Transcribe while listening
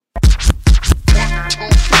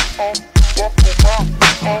Welcome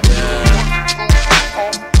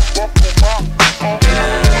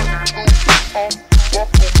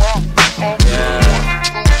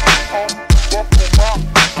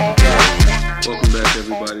back,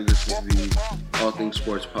 everybody. This is the All Things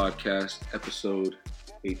Sports Podcast, episode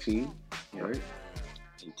 18, right?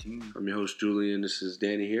 18. I'm your host, Julian. This is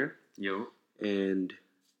Danny here. Yo. And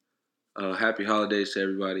happy holidays to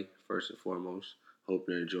everybody, first and foremost. Hope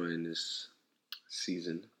you're enjoying this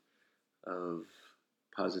season of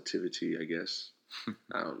positivity, I guess.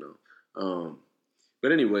 I don't know.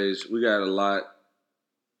 But anyways, we got a lot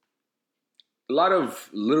of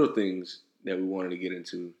little things that we wanted to get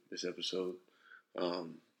into this episode.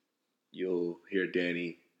 You'll hear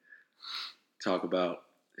Danny talk about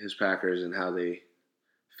his Packers and how they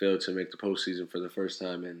failed to make the postseason for the first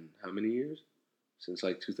time in how many years? Since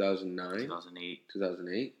like 2009?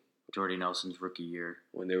 2008. Jordy Nelson's rookie year.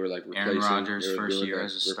 When they were like replacing. Aaron Rodgers' first year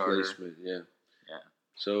as a starter. Yeah.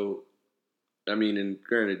 So, I mean, and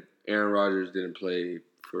granted, Aaron Rodgers didn't play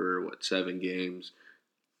for, 7 games.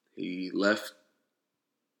 He left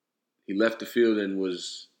the field and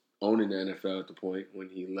was owning the NFL at the point when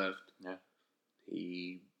he left. Yeah.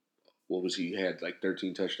 He had like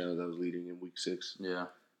 13 touchdowns that was leading in week 6. Yeah.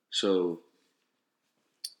 So,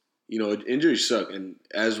 injuries suck. And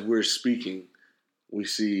as we're speaking, we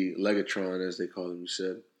see Legatron, as they call him, you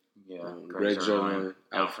said. Yeah. Greg Zuerlein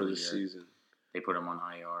out for the season. They put him on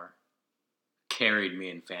IR. Carried me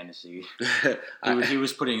in fantasy. He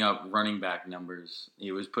was putting up running back numbers.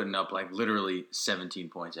 He was putting up like literally 17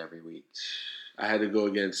 points every week. I had to go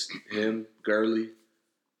against him, Gurley.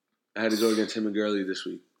 I had to go against him and Gurley this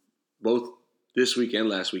week. Both this week and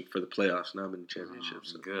last week for the playoffs. Now I'm in the championship.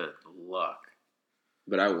 So. Good luck.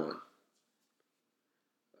 But I won.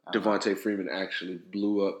 Devontae Freeman actually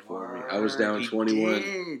blew up for me. I was down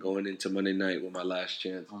 21 going into Monday night with my last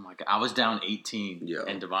chance. Oh my God. I was down 18. Yeah.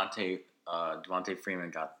 And Devontae Freeman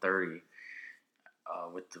got 30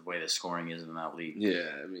 with the way the scoring is in that league. Yeah,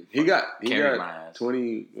 I mean, he got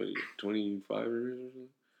 20, 25 or something?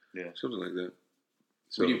 Yeah. Something like that.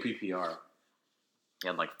 So, we do PPR. He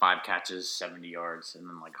had like 5 catches, 70 yards, and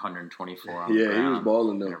then like 124 on the ground. Yeah, he was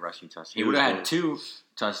balling though. And a rushing touchdown. He would have had 2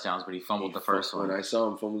 touchdowns, but he fumbled the first one. I saw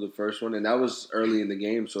him fumble the first one, and that was early in the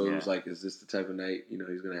game, so it was like, is this the type of night he's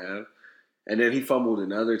going to have? And then he fumbled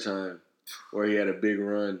another time where he had a big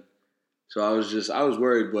run. So I was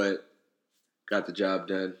worried, but got the job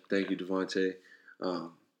done. Thank you, Devontae.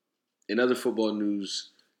 In other football news,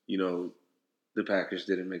 the Packers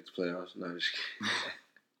didn't make the playoffs. No, I'm just kidding.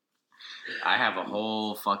 I have a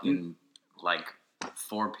whole fucking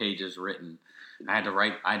 4 pages written. I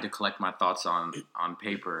had to collect my thoughts on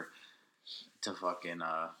paper to fucking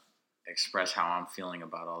express how I'm feeling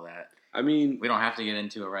about all that. I mean, we don't have to get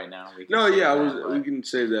into it right now. We can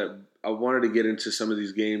say that. I wanted to get into some of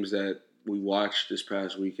these games that we watched this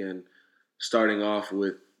past weekend, starting off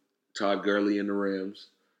with Todd Gurley and the Rams,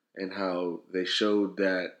 and how they showed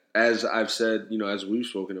that, as I've said, as we've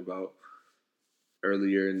spoken about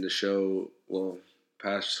earlier in the show,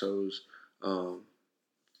 past shows,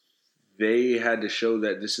 they had to show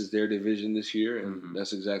that this is their division this year, and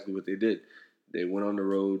that's exactly what they did. They went on the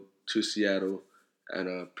road to Seattle at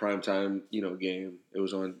a primetime, game. It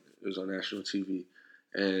was on national TV,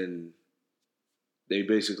 and they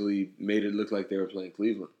basically made it look like they were playing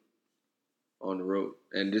Cleveland on the road.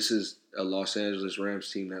 And this is a Los Angeles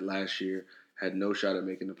Rams team that last year had no shot at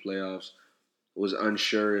making the playoffs, was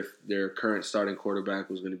unsure if their current starting quarterback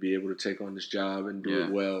was going to be able to take on this job and do it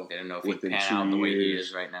well. They didn't know if he'd pan out the way he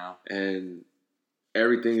is right now. And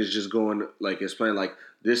everything is just going like it's playing like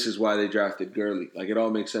this is why they drafted Gurley. Like it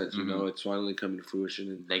all makes sense, It's finally coming to fruition.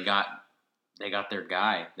 And they got their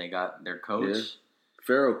guy. They got their coach. Yeah.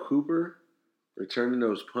 Farrell Cooper returning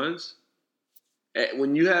those punts.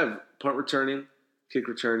 When you have punt returning, kick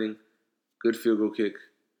returning, good field goal kick,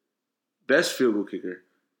 best field goal kicker,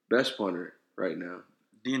 best punter right now.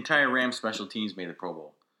 The entire Rams special teams made the Pro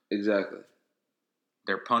Bowl. Exactly.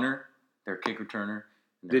 Their punter, their kick returner.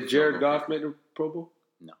 Did Jared Goff make the Pro Bowl?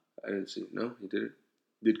 No. I didn't see it. No, he didn't.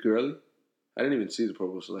 Did Gurley? I didn't even see the Pro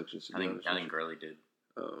Bowl selections. I think Gurley did.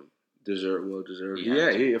 Deserved.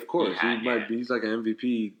 He of course. He's like an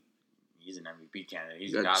MVP. He's an MVP candidate.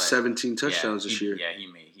 He's got 17 touchdowns this year. Yeah,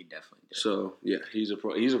 he definitely did. So he's a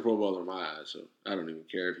Pro Bowler in my eyes. So I don't even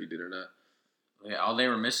care if he did or not. Yeah, all they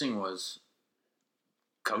were missing was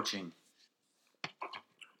coaching,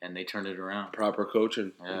 and they turned it around. Proper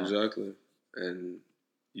coaching, exactly. And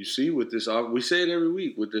you see with this, we say it every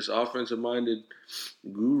week, with this offensive-minded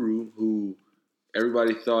guru who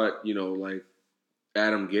everybody thought, like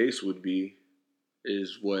Adam Gase would be,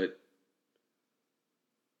 is what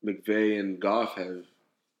McVay and Goff have,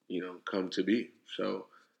 come to be. So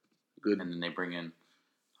good. And then they bring in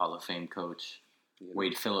Hall of Fame coach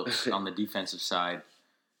Wade Phillips on the defensive side,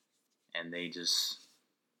 and they just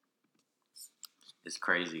it's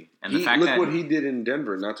crazy. And the fact look what he did in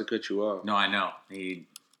Denver. Not to cut you off. No, I know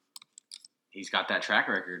he's got that track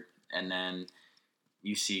record, and then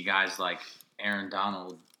you see guys like Aaron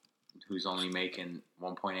Donald, who's only making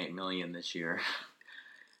 $1.8 million this year.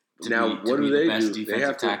 Now, what do they do? They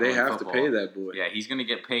have to pay that boy. Yeah, he's going to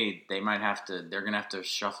get paid. They're going to have to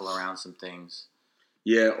shuffle around some things.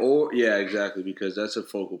 Yeah, exactly, because that's a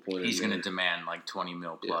focal point. He's going to demand like $20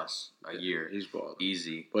 million plus a year. He's balling.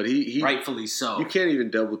 Easy. But he rightfully so. You can't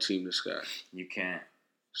even double team this guy. You can't.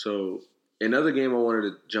 So, another game I wanted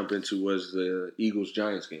to jump into was the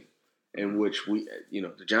Eagles-Giants game, in which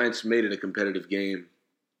the Giants made it a competitive game.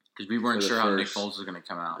 Because we weren't sure how Nick Foles was going to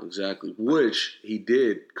come out. Exactly. Which he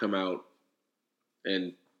did come out,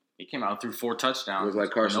 and he came out through 4 touchdowns. Looked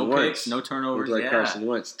like Carson Wentz. No picks, no turnovers. Looked like Carson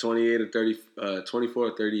Wentz. 24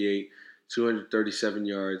 of 38, 237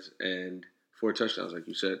 yards, and 4 touchdowns, like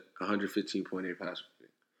you said, 115.8 passer rating.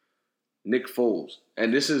 Nick Foles.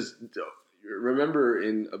 And this is, remember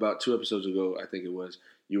in about 2 episodes ago, I think it was,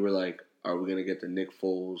 you were like, are we going to get the Nick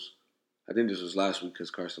Foles? I think this was last week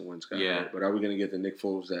because Carson Wentz got hurt. But are we going to get the Nick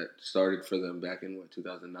Foles that started for them back in,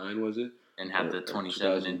 2009 was it? And had the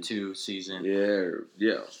 27-2 season.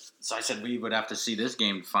 Yeah. So I said we would have to see this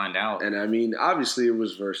game to find out. And, I mean, obviously it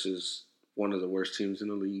was versus one of the worst teams in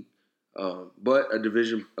the league. But a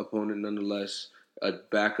division opponent nonetheless. A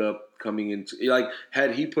backup coming into – like,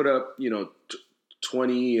 had he put up,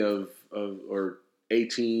 20 of or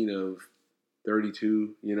 18 of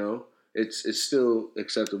 32, it's still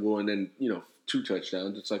acceptable. And then, 2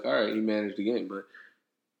 touchdowns. It's like, all right, he managed the game. But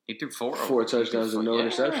he threw 4 touchdowns and no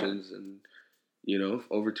interceptions. And,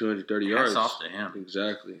 over 230 yards. Hats off to him.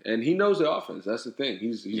 Exactly. And he knows the offense. That's the thing.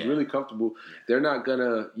 He's really comfortable. Yeah. They're not going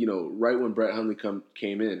to, right when Brett Hundley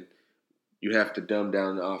came in, you have to dumb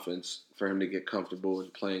down the offense for him to get comfortable in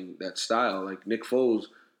playing that style. Like Nick Foles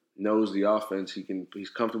knows the offense. He's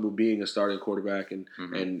comfortable being a starting quarterback and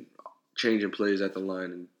changing plays at the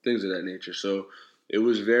line and things of that nature. So it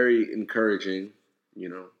was very encouraging,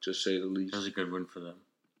 to say the least. That was a good win for them.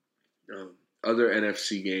 Other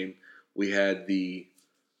NFC game, we had the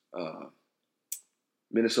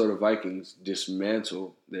Minnesota Vikings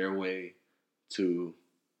dismantle their way to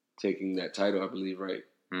taking that title, I believe, right?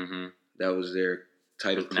 Mm-hmm. That was their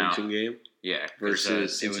title clinching game. Yeah,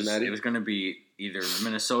 versus Cincinnati. It was going to be either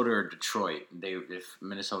Minnesota or Detroit. If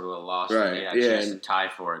Minnesota would have lost, they had a chance to tie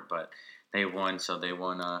for it, but they won. So they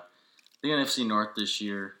won the NFC North this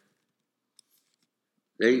year.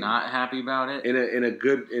 They not happy about it.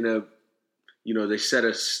 They set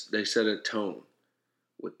a tone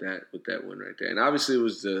with that win right there, and obviously it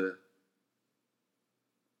was the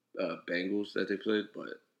Bengals that they played,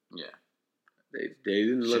 but yeah. They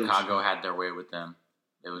didn't let Chicago had their way with them.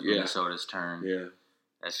 It was Minnesota's turn. Yeah.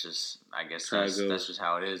 That's just, I guess that's just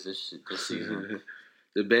how it is this season.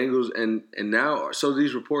 The Bengals, and now, so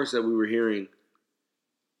these reports that we were hearing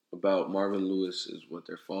about Marvin Lewis is what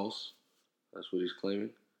they're false. That's what he's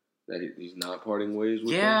claiming. That he's not parting ways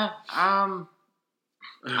with them. I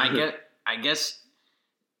guess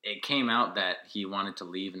it came out that he wanted to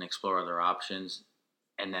leave and explore other options,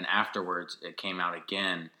 and then afterwards it came out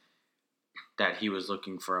again that he was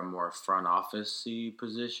looking for a more front office-y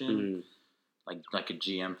position, like a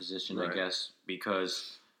GM position, right. I guess,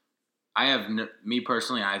 because I have no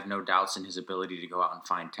doubts in his ability to go out and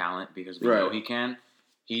find talent because we know he can.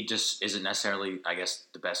 He just isn't necessarily, I guess,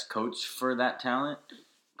 the best coach for that talent.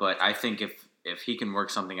 But I think if he can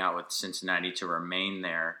work something out with Cincinnati to remain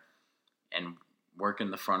there and work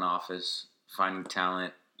in the front office, finding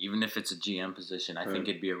talent, even if it's a GM position, I think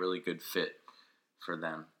it'd be a really good fit for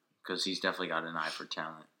them. Because he's definitely got an eye for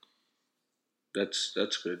talent. That's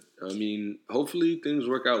good. I mean, hopefully things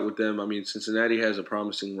work out with them. I mean, Cincinnati has a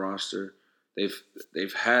promising roster.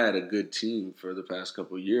 They've had a good team for the past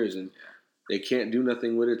couple of years, and they can't do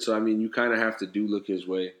nothing with it. So I mean, you kind of have to look his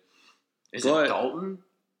way. Is it Dalton?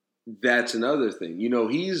 That's another thing.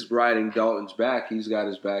 He's riding Dalton's back. He's got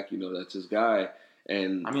his back. That's his guy.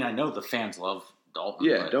 And I mean, I know the fans love Dalton.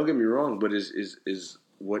 Yeah, don't get me wrong, but is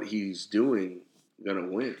what he's doing gonna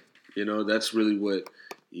win? That's really what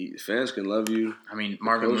fans can love you. I mean,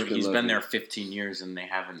 Marvin, he's been there 15 years and they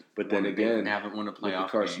haven't. But then again, they haven't won a playoff look at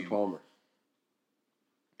Carson game. Palmer.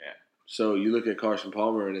 Yeah. So you look at Carson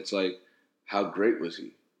Palmer and it's like, how great was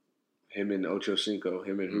he? Him and Ocho Cinco,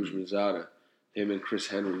 him and Hujmanzada, him and Chris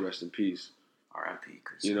Henry, rest in peace. R.I.P.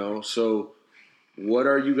 Chris Henry. So what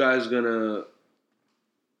are you guys gonna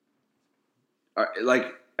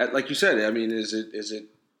like? like you said, I mean, is it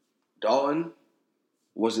Dalton?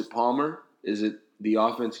 Was it Palmer? Is it the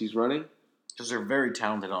offense he's running? Because they're very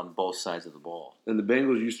talented on both sides of the ball. And the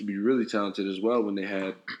Bengals used to be really talented as well when they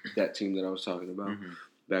had that team that I was talking about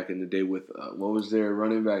back in the day with, what was their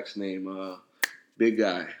running back's name? Big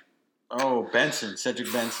guy. Oh, Benson.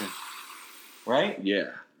 Cedric Benson. Right?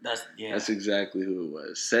 Yeah. That's exactly who it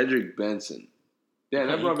was. Cedric Benson. Yeah,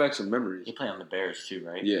 that brought back some memories. He played on the Bears too,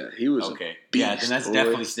 right? Yeah, he was a beast. Yeah, then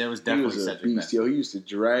that was definitely Cedric Benson. Yo, he used to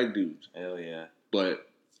drag dudes. Hell yeah. But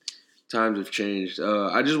times have changed.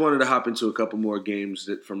 I just wanted to hop into a couple more games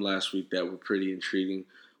from last week that were pretty intriguing.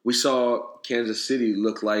 We saw Kansas City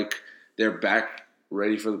look like they're back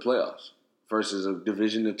ready for the playoffs versus a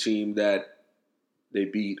division team that they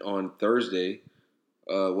beat on Thursday.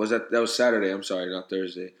 That was Saturday? I'm sorry, not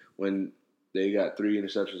Thursday. When they got 3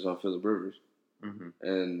 interceptions on Phillip Rivers,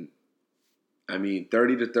 and I mean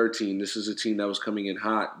 30-13. This is a team that was coming in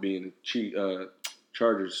hot, being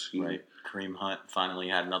Chargers. Right. Kareem Hunt finally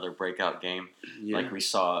had another breakout game, like we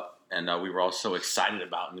saw, and we were all so excited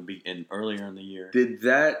about earlier in the year. Did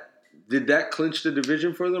that clinch the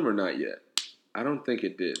division for them or not yet? I don't think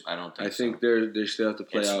it did. I don't think I think they still have to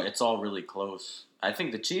play out. It's all really close. I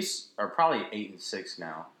think the Chiefs are probably 8-6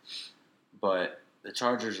 now, but the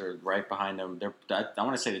Chargers are right behind them. I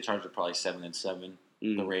want to say the Chargers are probably 7-7.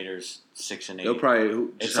 The Raiders 6-8. They'll probably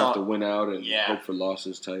just have to win out and hope for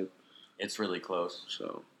losses type. It's really close.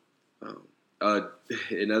 So,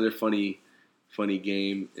 another funny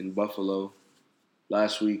game in Buffalo.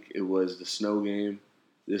 Last week it was the snow game.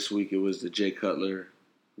 This week it was the Jay Cutler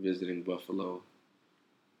visiting Buffalo.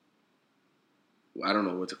 I don't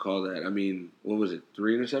know what to call that. I mean, what was it?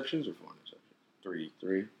 3 interceptions or 4 interceptions?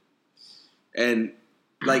 3. And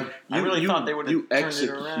like I really thought they would have turned it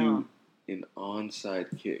around. An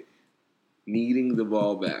onside kick, needing the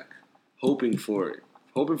ball back, hoping for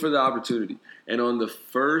the opportunity, and on the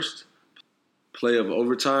first play of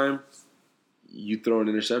overtime, you throw an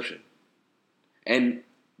interception, and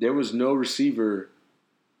there was no receiver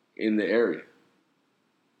in the area,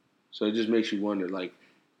 so it just makes you wonder, like,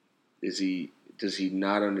 does he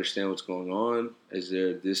not understand what's going on? Is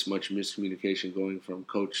there this much miscommunication going from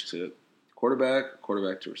coach to quarterback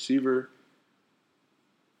to receiver?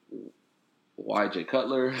 Why Jay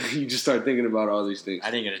Cutler? You just start thinking about all these things.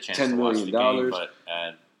 I didn't get a chance to watch the game, but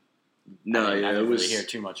I didn't really hear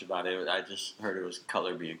too much about it. I just heard it was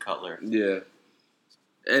Cutler being Cutler. Yeah.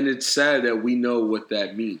 And it's sad that we know what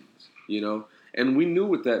that means, you know? And we knew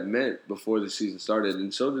what that meant before the season started,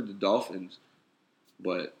 and so did the Dolphins.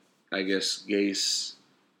 But I guess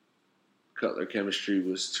Gase-Cutler chemistry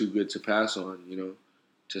was too good to pass on, you know,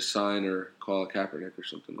 to sign or call a Kaepernick or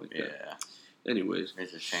something like that. Yeah. Anyways.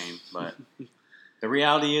 It's a shame, but the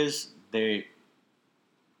reality is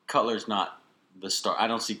Cutler's not the start. I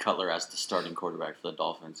don't see Cutler as the starting quarterback for the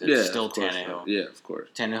Dolphins. It's still Tannehill. Yeah, of course.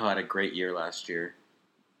 Tannehill had a great year last year.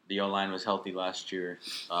 The O-line was healthy last year.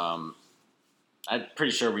 I'm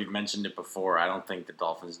pretty sure we've mentioned it before. I don't think the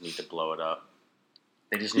Dolphins need to blow it up.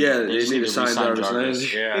 They just need to sign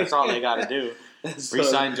Jarvis. Yeah, that's all they got to do.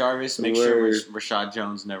 Re-sign Jarvis, make sure Rashad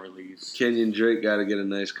Jones never leaves. Kenyon Drake got to get a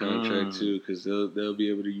nice contract too, because they'll be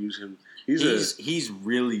able to use him. He's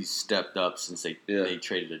really stepped up since they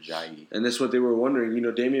traded Ajayi. And that's what they were wondering. You know,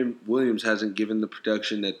 Damian Williams hasn't given the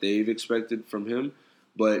production that they've expected from him,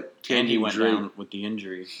 but Kenny went down with the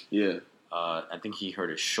injury. Yeah, I think he hurt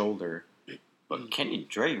his shoulder. But Kenyon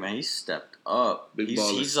Drake, man, he stepped up.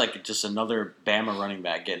 He's like just another Bama running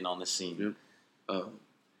back getting on the scene. Yep.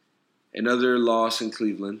 Another loss in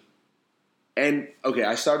Cleveland. And, okay,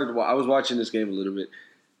 I was watching this game a little bit.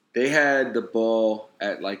 They had the ball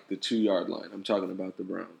at, like, the 2-yard line. I'm talking about the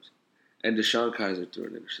Browns. And Deshaun Kaiser threw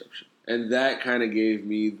an interception. And that kind of gave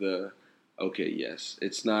me the, okay, yes.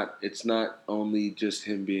 It's not only just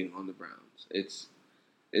him being on the Browns. It's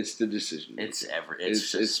the decision. It's bad. everything.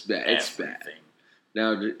 It's bad.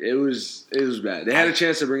 Now, it was bad. They had a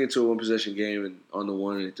chance to bring it to a one-possession game, and on the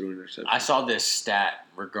one, they threw an interception. I saw this stat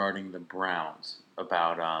regarding the Browns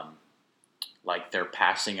about like their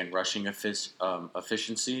passing and rushing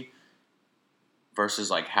efficiency versus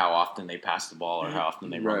like how often they pass the ball or how often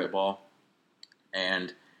they run the ball,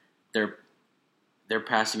 and their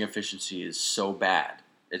passing efficiency is so bad.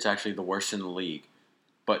 It's actually the worst in the league,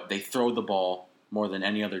 but they throw the ball more than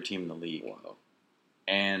any other team in the league. Wow.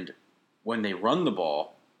 And when they run the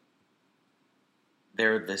ball, they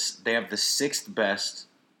have the 6th best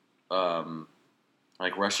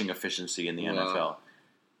like rushing efficiency in the NFL,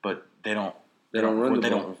 but they don't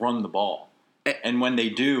run the ball. And when they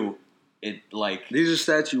do, it like these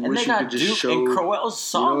are stats you wish you could just show. And Crowell's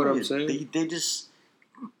solid. You know what I'm saying? They just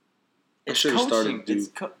should have started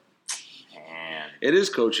Duke. Man. It is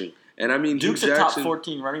coaching. And I mean, Duke's a top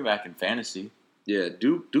 14 running back in fantasy. Yeah,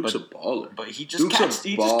 Duke's a baller. But he just catches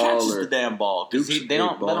the damn ball. Because they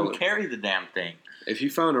don't let him carry the damn thing. If he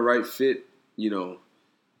found the right fit, Duke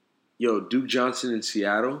Johnson in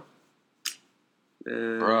Seattle.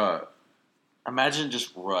 Bruh. Imagine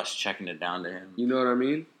just Russ checking it down to him. You know what I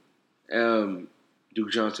mean?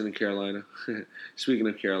 Duke Johnson in Carolina. Speaking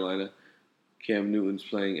of Carolina, Cam Newton's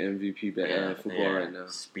playing MVP football right now.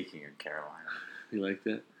 Speaking of Carolina. You like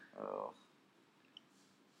that? Oh.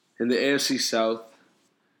 In the AFC South,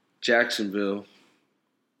 Jacksonville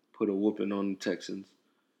put a whooping on the Texans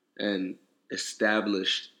and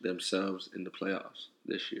established themselves in the playoffs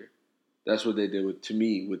this year. That's what they did with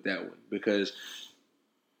that one. Because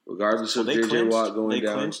regardless of J.J. Watt going down.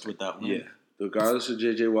 They clinched with that one. Yeah. Regardless of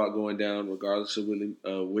J.J. Watt going down, regardless of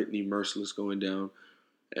Whitney Merciless going down,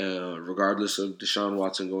 regardless of Deshaun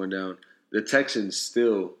Watson going down, the Texans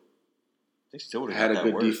still had a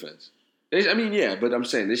good defense. But I'm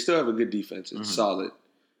saying they still have a good defense. It's solid.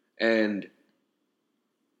 And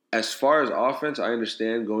as far as offense, I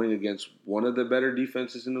understand going against one of the better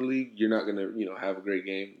defenses in the league, you're not going to have a great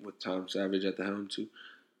game with Tom Savage at the helm too.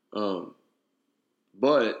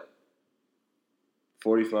 But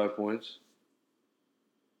 45 points,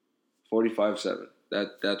 45-7.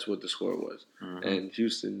 That's what the score was. Mm-hmm. And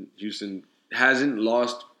Houston hasn't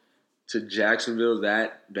lost to Jacksonville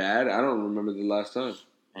that bad. I don't remember the last time.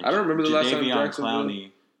 And I don't remember the last time Jacksonville.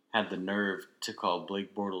 Clowney had the nerve to call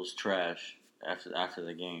Blake Bortles trash after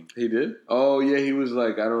the game. He did? Oh, yeah. He was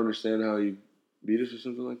like, I don't understand how he beat us or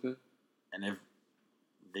something like that. And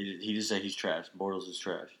he just said he's trash. Bortles is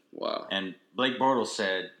trash. Wow. And Blake Bortles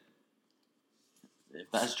said, if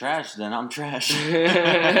that's trash, then I'm trash.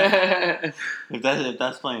 if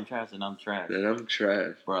that's playing trash, then I'm trash. Then I'm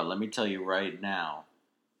trash. Bro, let me tell you right now.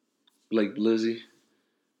 Blake Blizzy.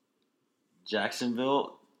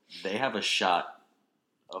 Jacksonville, they have a shot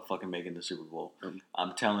of fucking making the Super Bowl.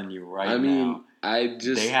 I'm telling you now.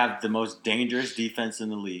 They have the most dangerous defense in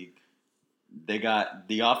the league. They got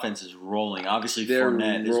the offense is rolling. Obviously,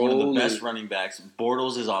 Fournette is one of the best running backs.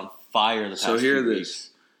 Bortles is on fire the past few weeks.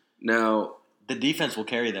 Now, the defense will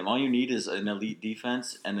carry them. All you need is an elite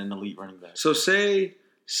defense and an elite running back. So say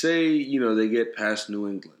they get past New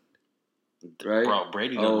England. Right, bro.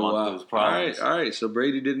 Brady doesn't want those problems. All right. So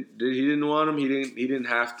Brady didn't want them. He didn't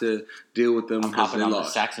have to deal with them because they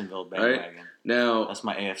lost. The Saxonville bandwagon. Right? Now that's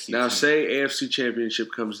my AFC. Now team. Say AFC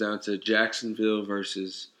Championship comes down to Jacksonville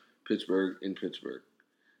versus Pittsburgh in Pittsburgh.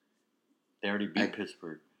 They already beat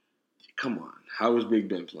Pittsburgh. Come on, how was Big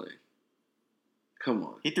Ben playing? Come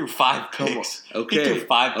on, he threw 5 picks. Okay, he threw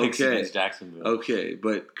 5 picks against Jacksonville. Okay,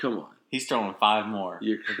 but come on, he's throwing 5 more.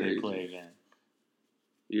 You're crazy. If they play again.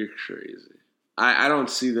 You're crazy. I don't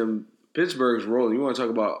see them. Pittsburgh's rolling. You want to talk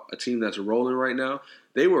about a team that's rolling right now?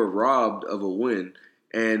 They were robbed of a win.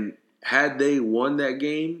 And had they won that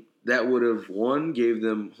game, that would have, 1, gave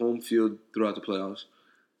them home field throughout the playoffs.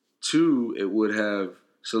 2, it would have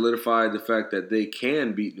solidified the fact that they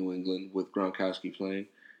can beat New England with Gronkowski playing.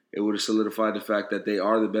 It would have solidified the fact that they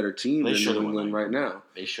are the better team than New England right now.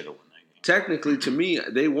 They should have won that game. Technically, to me,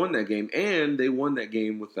 they won that game. And they won that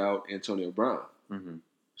game without Antonio Brown. Mm-hmm.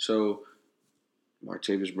 So,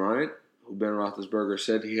 Martavis Bryant, who Ben Roethlisberger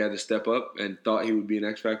said he had to step up and thought he would be an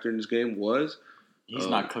X factor in this game, was. He's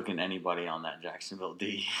not cooking anybody on that Jacksonville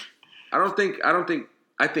D. I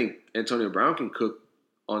think Antonio Brown can cook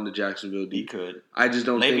on the Jacksonville D. He could. I just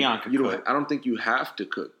don't think I don't think you have to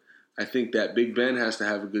cook. I think that Big Ben has to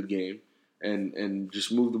have a good game and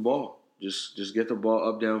just move the ball. Just get the ball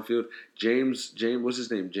up downfield. James, what's his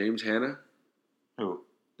name? James Hanna? Who?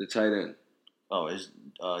 The tight end. Oh, is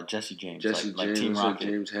Jesse James. Jesse like James. Team Rocket.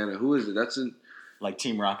 James Hanna. Who is it? That's in like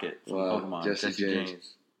Team Rocket from Pokemon. Jesse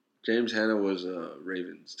James. James Hanna was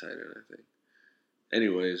Ravens tight end, I think.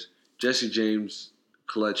 Anyways, Jesse James,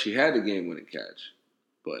 clutch. He had the game-winning catch,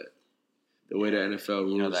 but the way the NFL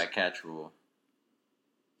rules, you know that catch rule.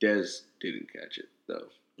 Dez didn't catch it though.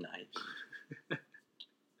 Nice.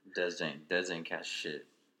 Dez ain't catch shit.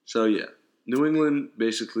 So yeah. New England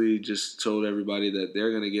basically just told everybody that they're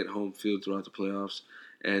going to get home field throughout the playoffs,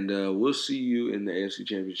 and we'll see you in the AFC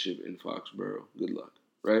Championship in Foxborough. Good luck,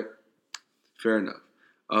 right? Fair enough.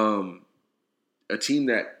 A team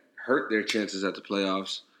that hurt their chances at the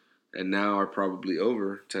playoffs and now are probably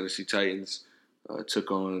over, Tennessee Titans, took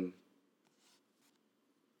on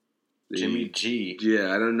Jimmy G.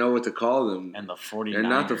 Yeah, I don't know what to call them. And the 49ers. They're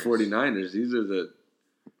not the 49ers. These are the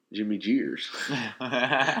Jimmy Gers.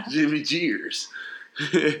 Jimmy Gers.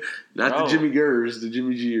 Not the Jimmy Gers, the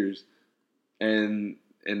Jimmy Gers. And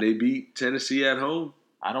they beat Tennessee at home.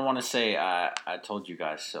 I don't want to say I told you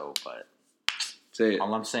guys so, but say it.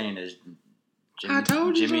 All I'm saying is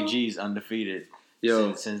Jimmy G's undefeated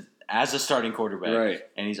since as a starting quarterback, right?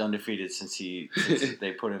 And he's undefeated since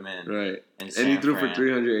they put him in, right? And he threw for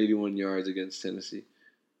 381 yards against Tennessee.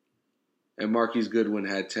 And Marquise Goodwin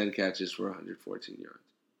had 10 catches for 114 yards.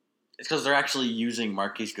 It's because they're actually using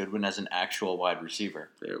Marquise Goodwin as an actual wide receiver.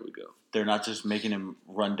 There we go. They're not just making him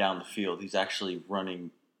run down the field. He's actually running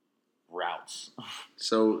routes.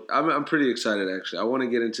 So I'm pretty excited, actually. I want to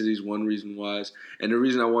get into these one reason whys. And the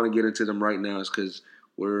reason I want to get into them right now is because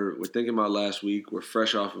we're thinking about last week. We're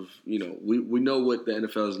fresh off of, we know what the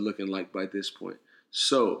NFL is looking like by this point.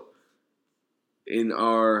 So in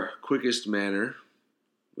our quickest manner,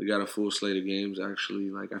 we got a full slate of games, actually.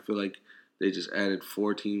 I feel like they just added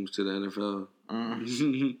 4 teams to the NFL.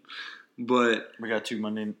 Mm. But we got 2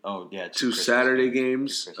 Monday. Oh, yeah. 2 Saturday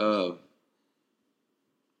games.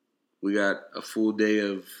 We got a full day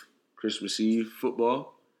of Christmas Eve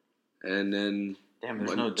football. And then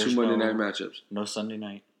there's 2 Monday night matchups. No Sunday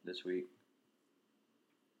night this week.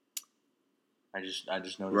 I just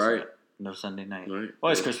noticed that. No Sunday night. Right.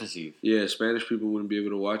 Well, it's Christmas Eve. Yeah, Spanish people wouldn't be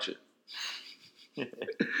able to watch it.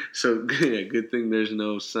 So, yeah, good thing there's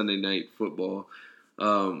no Sunday night football.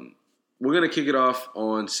 We're going to kick it off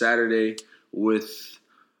on Saturday with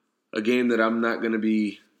a game that I'm not going to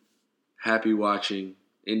be happy watching.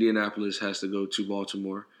 Indianapolis has to go to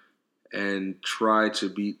Baltimore and try to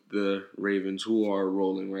beat the Ravens, who are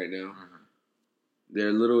rolling right now. Mm-hmm.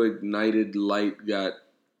 Their little ignited light got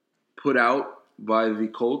put out by the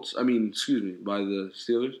by the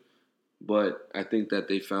Steelers. But I think that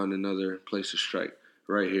they found another place to strike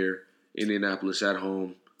right here. Indianapolis at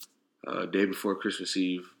home, day before Christmas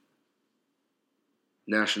Eve,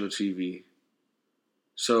 national TV.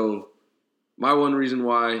 So my one reason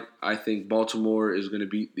why I think Baltimore is going to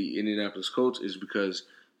beat the Indianapolis Colts is because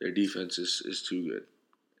their defense is too good.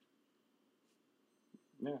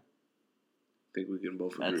 Yeah. I think we can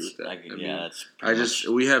both agree with that.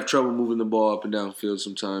 We have trouble moving the ball up and down field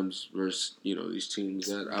sometimes versus these teams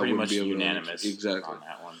that I wouldn't be able unanimous to exactly on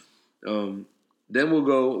that one. Then we'll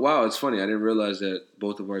go. Wow, it's funny. I didn't realize that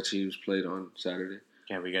both of our teams played on Saturday.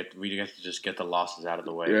 Yeah, we get to just get the losses out of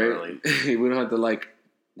the way right? early. We don't have to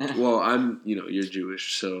Well, you're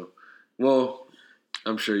Jewish, so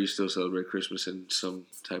I'm sure you still celebrate Christmas in some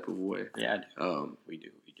type of way. Yeah, I do. We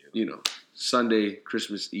do. Sunday,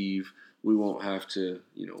 Christmas Eve. We won't have to,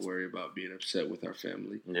 worry about being upset with our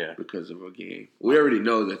family because of a game. We already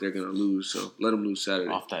know that they're going to lose, so let them lose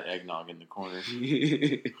Saturday. Off that eggnog in the corner.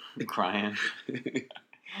 Crying.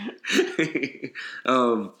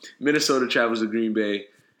 Minnesota travels to Green Bay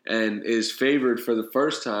and is favored for the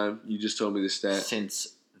first time. You just told me the stat.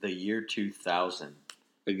 Since the year 2000.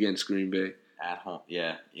 Against Green Bay. At home,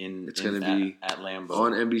 yeah. It's going to be at Lambeau.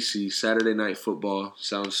 On NBC, Saturday Night Football.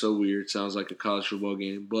 Sounds so weird. Sounds like a college football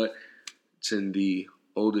game, but it's in the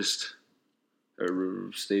oldest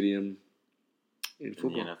stadium in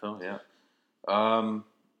football. In the NFL, yeah.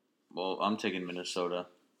 Well, I'm taking Minnesota.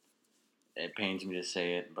 It pains me to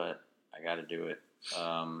say it, but I got to do it.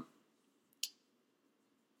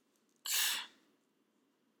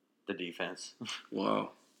 The defense.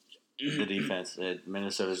 Wow. The defense,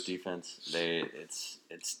 Minnesota's defense.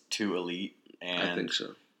 It's too elite, and I think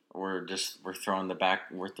so. We're throwing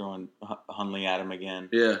Hundley at him again.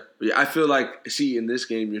 Yeah. I feel like in this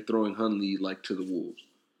game you're throwing Hundley to the wolves.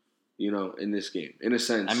 In this game, in a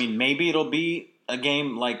sense. I mean, maybe it'll be a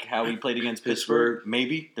game like how he played against Pittsburgh.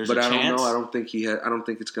 Maybe there's a chance. But I don't know. I don't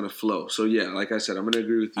think it's gonna flow. So yeah, like I said, I'm gonna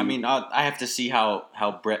agree with you. I mean, I have to see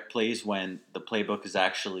how Brett plays when the playbook is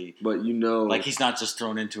actually. But he's not just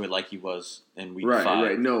thrown into it like he was in week 5.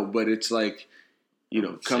 Right. No, but it's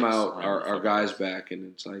come out, our guy's back,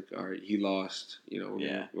 and it's all right, he lost. We're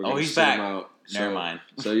gonna he's back. Him out. Never mind.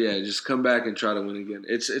 So yeah, just come back and try to win again.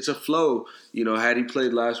 It's a flow. Had he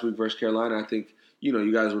played last week versus Carolina, I think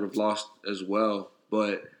you guys would have lost as well,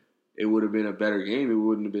 but it would have been a better game. It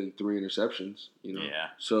wouldn't have been 3 interceptions. Yeah.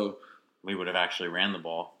 So we would have actually ran the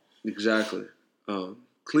ball. Exactly.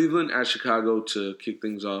 Cleveland at Chicago to kick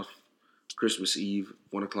things off. Christmas Eve,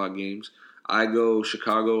 1:00 games. I go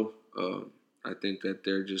Chicago. I think that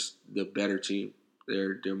they're just the better team.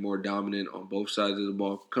 They're more dominant on both sides of the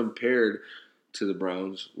ball compared to the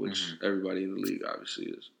Browns, which everybody in the league obviously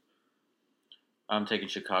is. I'm taking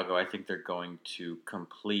Chicago. I think they're going to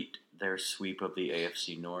complete their sweep of the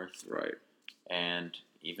AFC North. Right. And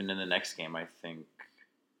even in the next game, I think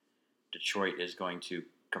Detroit is going to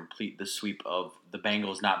complete the sweep of the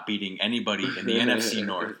Bengals not beating anybody in the NFC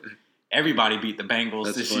North. Everybody beat the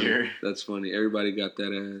Bengals this year. That's funny. Everybody got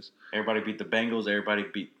that ass. Everybody beat the Bengals. Everybody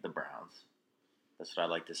beat the Browns. That's what I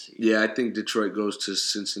like to see. Yeah, I think Detroit goes to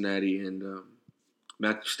Cincinnati, and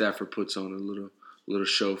Matthew Stafford puts on a little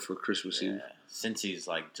show for Christmas Eve. Since he's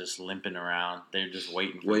like just limping around, they're just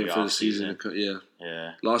waiting for the season to come.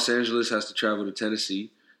 Yeah. Los Angeles has to travel to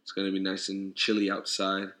Tennessee. It's going to be nice and chilly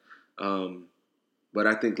outside. But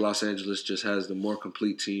I think Los Angeles just has the more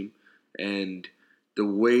complete team. And the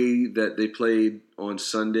way that they played on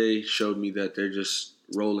Sunday showed me that they're just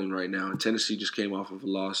rolling right now. And Tennessee just came off of a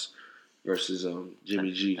loss versus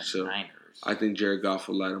Jimmy G. So Niners. I think Jared Goff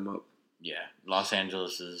will light them up. Yeah. Los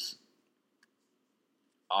Angeles's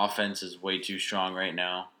offense is way too strong right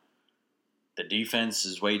now. The defense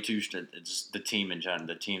is way too strong. It's the team in general.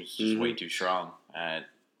 The team's just way too strong.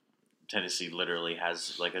 Tennessee literally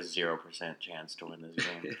has like a 0% chance to win this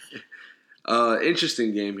game.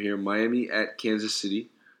 Interesting game here. Miami at Kansas City.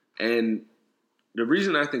 And the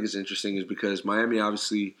reason I think it's interesting is because Miami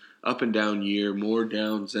obviously up and down year, more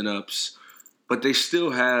downs than ups. But they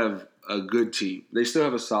still have a good team. They still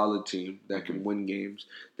have a solid team that can win games,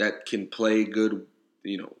 that can play good,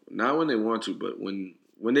 not when they want to, but when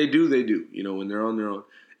they do, they do, when they're on their own.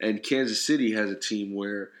 And Kansas City has a team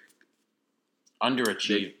where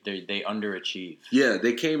underachieve. They underachieve. Yeah,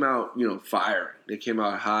 they came out, firing. They came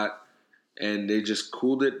out hot, and they just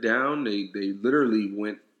cooled it down. They literally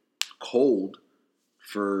went cold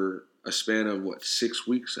for a span of 6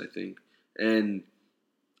 weeks, I think. And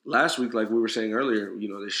last week, like we were saying earlier,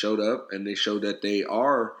 they showed up and they showed that they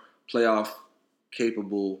are playoff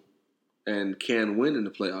capable and can win in the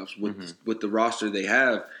playoffs with the roster they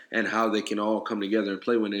have and how they can all come together and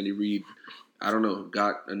play when Andy Reid, I don't know,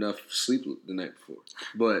 got enough sleep the night before.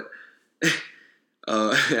 But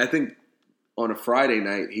I think on a Friday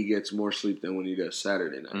night, he gets more sleep than when he does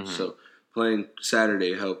Saturday night. So playing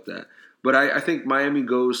Saturday helped that. But I think Miami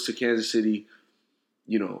goes to Kansas City,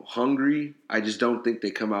 hungry. I just don't think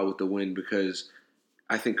they come out with the win because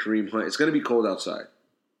I think Kareem Hunt, it's going to be cold outside.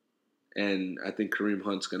 And I think Kareem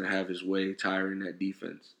Hunt's going to have his way tiring that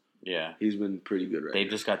defense. Yeah. He's been pretty good right now. They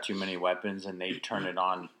just got too many weapons, and they turn it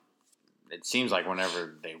on, it seems like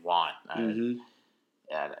whenever they want.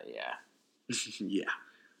 Yeah. Yeah.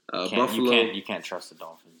 Buffalo. You can't trust the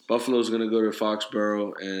Dolphins. Buffalo's going to go to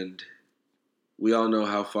Foxborough, and we all know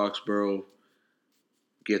how Foxborough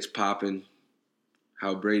gets popping,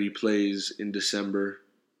 how Brady plays in December,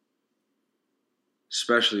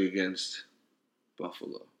 especially against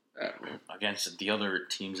Buffalo. Against the other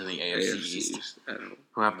teams in the AFC East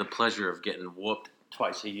who have the pleasure of getting whooped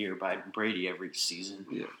twice a year by Brady every season.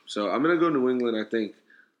 Yeah. So I'm going to go New England. I think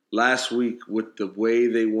last week with the way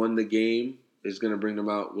they won the game is going to bring them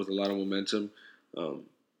out with a lot of momentum.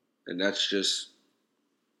 And that's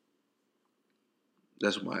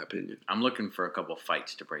my opinion. I'm looking for a couple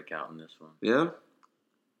fights to break out in this one. Yeah?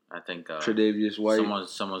 I think Tre'Davious White.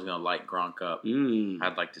 Someone's going to light Gronk up.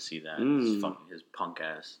 I'd like to see that. His punk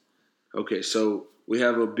ass. Okay, so we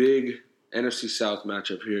have a big NFC South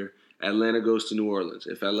matchup here. Atlanta goes to New Orleans.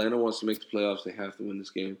 If Atlanta wants to make the playoffs, they have to win this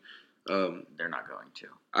game. They're not going to.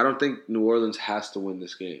 I don't think New Orleans has to win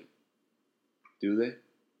this game. Do they?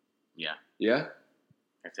 Yeah. Yeah?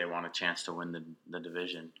 If they want a chance to win the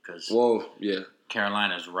division. Because yeah.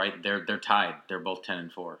 Carolina's right. They're tied. They're both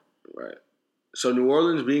 10-4. Right. So New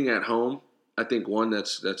Orleans being at home, I think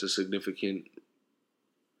that's a significant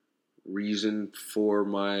reason for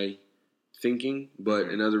my thinking. But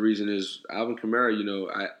another reason is Alvin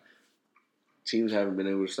Kamara. Teams haven't been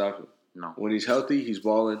able to stop him. No. When he's healthy, he's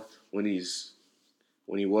balling. When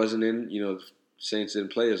he wasn't in, the Saints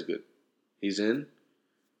didn't play as good. He's in.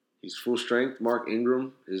 He's full strength. Mark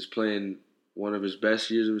Ingram is playing one of his best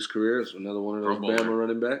years of his career. It's another one of those Bama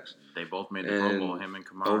running backs. They both made the Pro Bowl, him and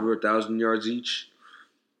Kamara. Over 1,000 yards each.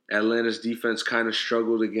 Atlanta's defense kind of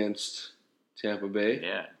struggled against Tampa Bay.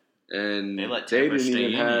 Yeah. And they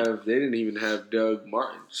didn't even have Doug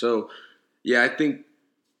Martin. So, yeah, I think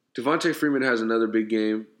Devontae Freeman has another big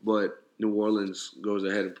game, but New Orleans goes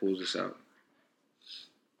ahead and pulls this out.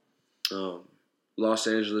 Los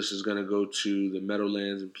Angeles is going to go to the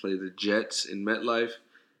Meadowlands and play the Jets in MetLife,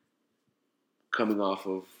 coming off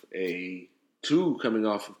of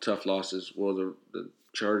tough losses. Well, the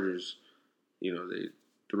Chargers, they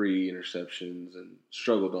 3 interceptions and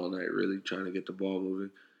struggled all night really trying to get the ball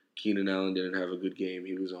moving. Keenan Allen didn't have a good game.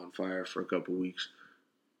 He was on fire for a couple weeks.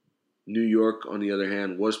 New York, on the other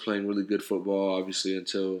hand, was playing really good football, obviously,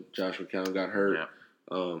 until Josh McCown got hurt.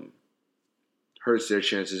 Yeah. Hurts their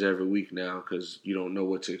chances every week now because you don't know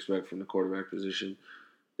what to expect from the quarterback position.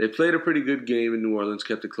 They played a pretty good game in New Orleans,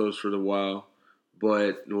 kept it close for a while,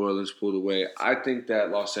 but New Orleans pulled away. I think that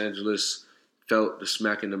Los Angeles felt the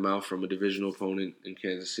smack in the mouth from a divisional opponent in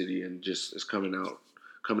Kansas City and just is coming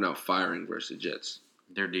coming out firing versus the Jets.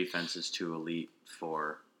 Their defense is too elite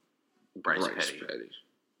for Bryce Petty.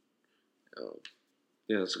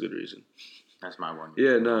 Yeah, that's a good reason. That's my one.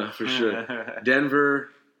 Yeah, no, for sure.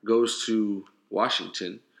 Denver goes to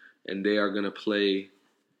Washington, and they are going to play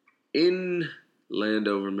in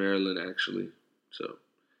Landover, Maryland, actually. So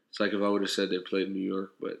it's like if I would have said they played in New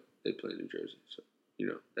York, but they play in New Jersey. So,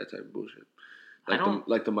 that type of bullshit.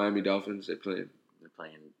 Like the Miami Dolphins, they're playing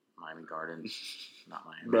Miami Gardens, not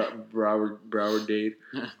Miami. Broward Dade.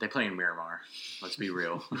 They play in Miramar. Let's be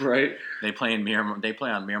real. Right? They play in Miramar. They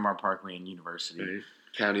play on Miramar Parkway and University. Right.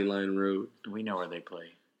 County Line Road. We know where they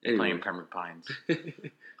play. They play in Pembroke Pines. They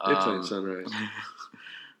play in Sunrise.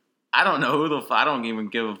 I don't know I don't even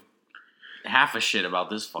give half a shit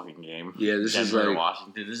about this fucking game. Yeah, this Denver is to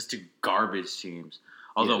Washington. This is two garbage teams.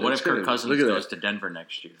 Although, what if Kirk Cousins goes to Denver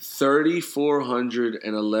next year?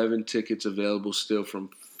 3,411 tickets available still from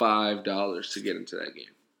 $5 to get into that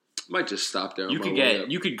game. Might just stop there.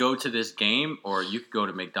 You could go to this game, or you could go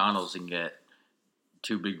to McDonald's and get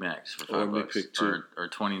 2 Big Macs for $5, or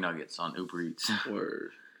 20 nuggets on Uber Eats,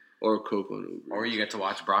 or Coke on Uber Eats. Or you get to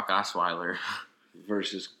watch Brock Osweiler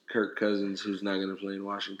versus Kirk Cousins, who's not going to play in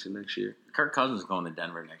Washington next year. Kirk Cousins is going to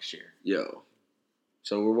Denver next year. Yo.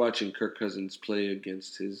 So we're watching Kirk Cousins play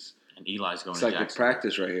against his... And Eli's going to Jacksonville. It's like a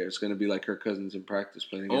practice right here. It's going to be like Kirk Cousins in practice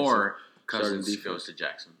playing against Or Cousins goes to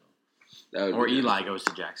Jacksonville. Or Eli goes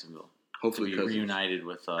to Jacksonville. Hopefully Cousins. Reunited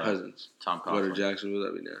with Cousins. Tom Coughlin. Go to Jacksonville,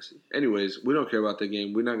 that'd be nasty. Anyways, we don't care about that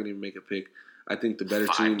game. We're not going to even make a pick. I think the better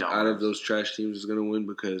team out of those trash teams is going to win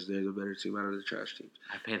because they're the better team out of the trash teams.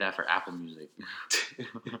 I pay that for Apple Music.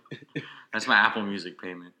 That's my Apple Music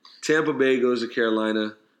payment. Tampa Bay goes to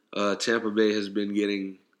Carolina. Tampa Bay has been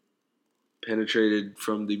getting penetrated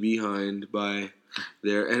from the behind by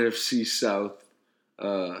their NFC South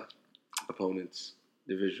opponents,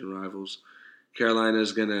 division rivals.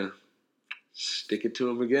 Carolina's going to stick it to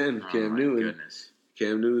him again. Cam Newton. Goodness.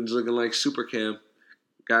 Cam Newton's looking like Super Cam.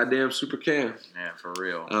 Goddamn Super Cam. Yeah, for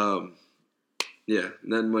real. Yeah,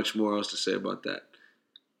 nothing much more else to say about that.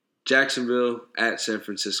 Jacksonville at San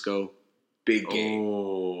Francisco. Big game.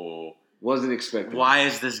 Oh. Wasn't expecting. Why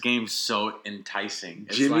is this game so enticing?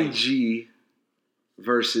 It's Jimmy G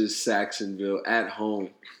versus Saxonville at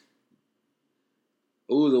home.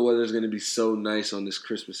 Ooh, the weather's going to be so nice on this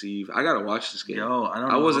Christmas Eve. I got to watch this game. Yo, I don't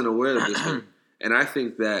know. I wasn't aware of this one. And I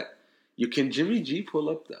think that can Jimmy G pull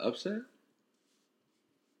up the upset?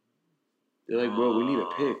 They're like, bro, we need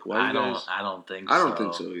a pick. Why I don't think so. I don't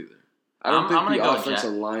think so either. I don't think the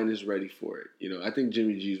offensive line is ready for it. I think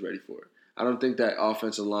Jimmy G is ready for it. I don't think that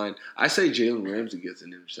offensive line. I say Jalen Ramsey gets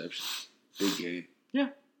an interception. Big game. Yeah.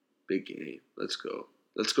 Big game. Let's go.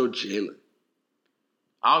 Let's go, Jalen.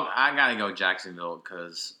 I gotta go Jacksonville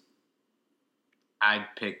because I'd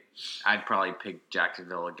probably pick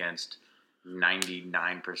Jacksonville against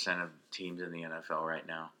 99% of teams in the NFL right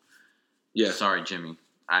now. Yeah. Sorry, Jimmy.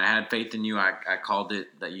 I had faith in you. I called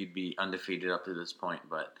it that you'd be undefeated up to this point,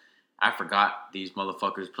 but I forgot these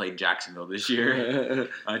motherfuckers played Jacksonville this year.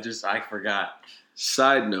 I forgot.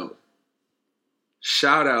 Side note,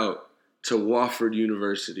 shout out to Wofford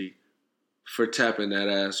University for tapping that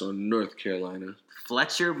ass on North Carolina.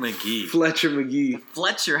 Fletcher McGee. Fletcher,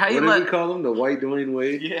 how you let... What did we call him? The white Dwayne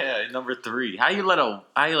Wade? Yeah, number 3. How you let a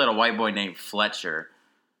white boy named Fletcher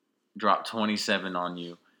drop 27 on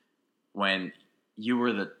you when you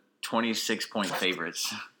were the 26-point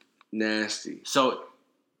favorites? Nasty. So,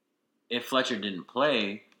 if Fletcher didn't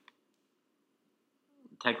play,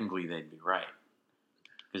 technically they'd be right.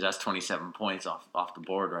 Because that's 27 points off the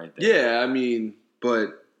board right there. Yeah, I mean,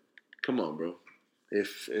 but come on, bro.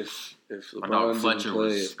 If LeBron didn't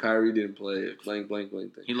play, if Kyrie didn't play, if blank thing.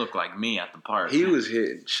 He looked like me at the park. He was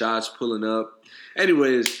hitting shots, pulling up.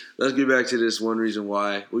 Anyways, let's get back to this one reason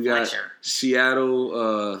why. We got Fletcher.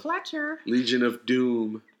 Seattle Fletcher. Legion of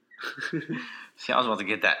Doom. See, I was about to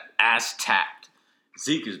get that ass tapped.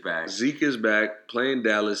 Zeke is back, playing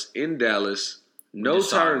Dallas, in Dallas. No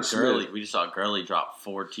Tyron Smith. We just saw Gurley drop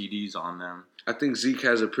 4 TDs on them. I think Zeke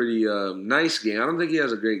has a pretty nice game. I don't think he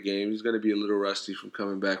has a great game. He's going to be a little rusty from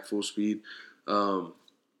coming back full speed.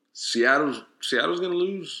 Seattle's going to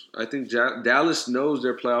lose. I think Dallas knows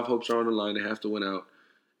their playoff hopes are on the line. They have to win out,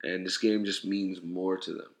 and this game just means more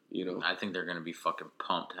to them. I think they're going to be fucking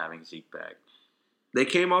pumped having Zeke back. They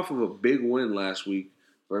came off of a big win last week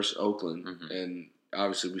versus Oakland, and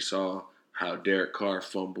obviously we saw how Derek Carr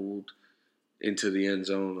fumbled into the end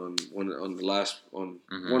zone on one of the last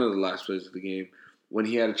plays of the game when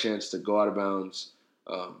he had a chance to go out of bounds,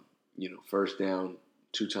 first down,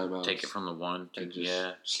 2 timeouts, take it from the 1 and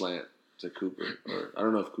just slant to Cooper, or I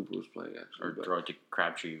don't know if Cooper was playing actually, or throw it to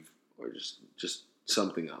Crabtree, or just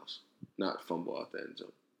something else, not fumble out the end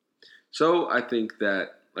zone. So I think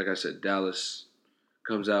that, like I said, Dallas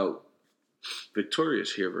comes out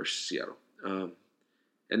victorious here versus Seattle.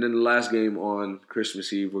 And then the last game on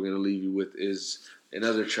Christmas Eve we're going to leave you with is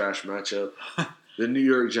another trash matchup. The New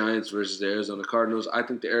York Giants versus the Arizona Cardinals. I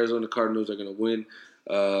think the Arizona Cardinals are going to win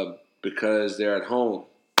because they're at home.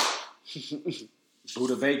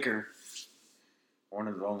 Buda Baker, one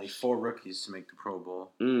of the only 4 rookies to make the Pro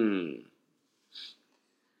Bowl.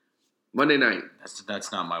 Monday night.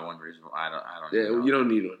 That's not my one reason. I don't. Yeah, you don't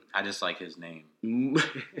need one. I just like his name. Buda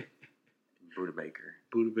Baker.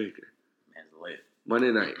 Buda Baker. Man's lit.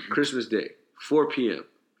 Monday night, Christmas Day, 4 p.m.,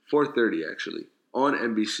 4:30 actually, on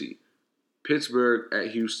NBC. Pittsburgh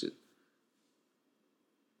at Houston.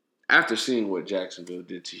 After seeing what Jacksonville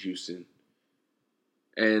did to Houston,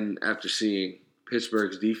 and after seeing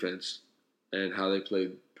Pittsburgh's defense and how they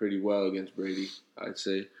played pretty well against Brady, I'd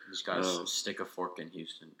say. You just got to stick a fork in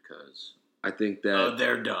Houston because I think that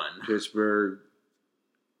they're done. Pittsburgh,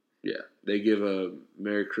 yeah, they give a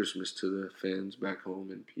Merry Christmas to the fans back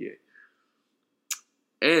home in PA.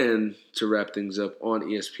 And to wrap things up on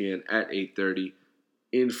ESPN at 8:30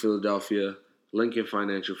 in Philadelphia, Lincoln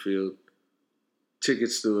Financial Field.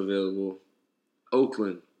 Tickets still available.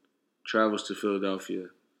 Oakland travels to Philadelphia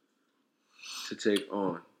to take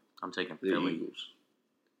on I'm taking the Philly. Eagles.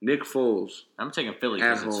 Nick Foles. I'm taking Philly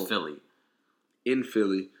because it's Philly. In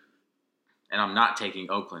Philly. And I'm not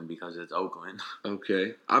taking Oakland because it's Oakland.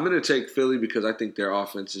 Okay. I'm going to take Philly because I think their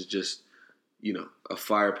offense is just, a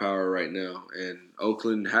firepower right now. And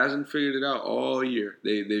Oakland hasn't figured it out all year.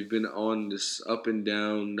 They've been on this up and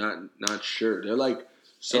down, not sure. They're like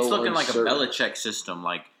so it's looking uncertain. like a Belichick system.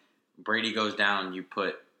 Like Brady goes down, you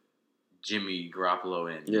put Jimmy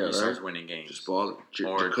Garoppolo in. Yeah, he starts winning games. Just balling.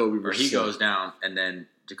 Or he goes down, and then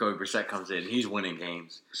Jacoby Brissett comes in. He's winning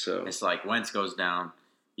games. So it's like Wentz goes down,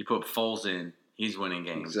 you put Foles in. He's winning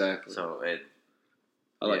games. Exactly. So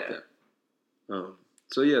I like that.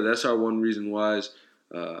 So yeah, that's our one reason why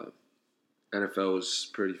NFL was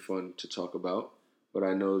pretty fun to talk about. But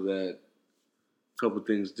I know that a couple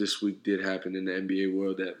things this week did happen in the NBA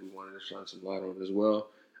world that we wanted to shine some light on as well.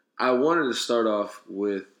 I wanted to start off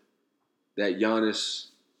with that Giannis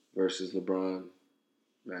versus LeBron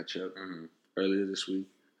matchup earlier this week.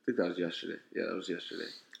 I think that was yesterday. Yeah, that was yesterday.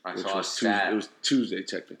 I saw a stat. It was Tuesday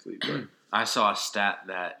technically, but I saw a stat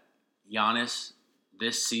that Giannis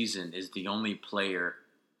this season is the only player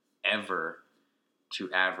ever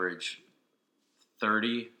to average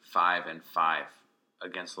 35 and 5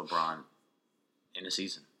 against LeBron in a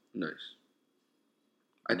season. Nice.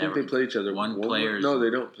 I think they play each other. No,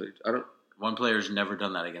 they don't play. One player's never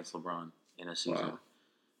done that against LeBron in a season. Wow.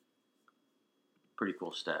 Pretty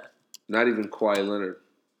cool stat. Not even Kawhi Leonard.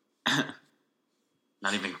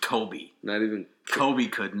 Not even Kobe. Not even Kobe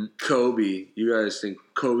couldn't. Kobe. You guys think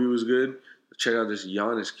Kobe was good? Check out this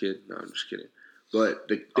Giannis kid. No, I'm just kidding. But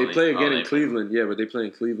they play again in Cleveland. Yeah, but they play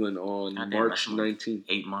in Cleveland on March 19th.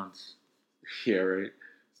 8 months. Yeah, right.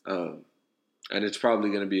 And it's probably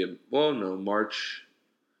going to be March.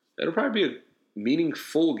 It'll probably be a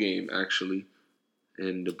meaningful game, actually.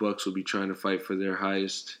 And the Bucks will be trying to fight for their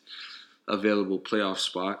highest available playoff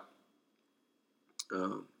spot.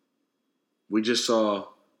 We just saw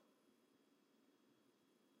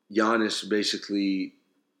Giannis basically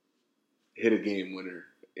hit a game winner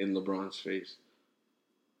in LeBron's face.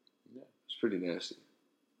 Yeah, it's pretty nasty.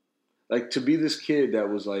 Like, to be this kid that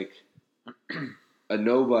was like a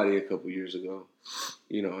nobody a couple years ago,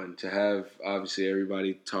 and to have obviously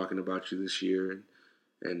everybody talking about you this year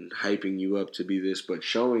and hyping you up to be this, but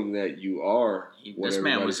showing that you are. This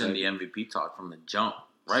man was in the MVP talk from the jump,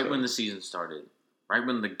 right when the season started, right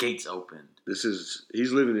when the gates opened.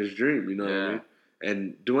 He's living his dream, you know what I mean?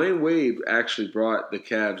 And Dwayne Wade actually brought the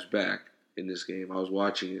Cavs back in this game. I was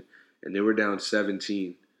watching it, and they were down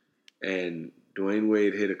 17. And Dwayne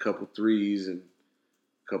Wade hit a couple threes and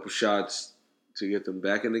a couple shots to get them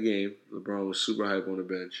back in the game. LeBron was super hype on the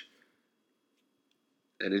bench.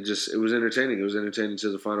 And it was entertaining. It was entertaining to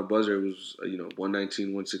the final buzzer. It was,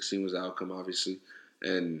 119-116 was the outcome, obviously.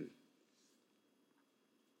 And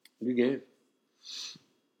good game.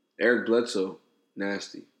 Eric Bledsoe,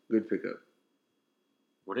 nasty. Good pickup.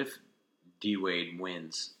 What if D-Wade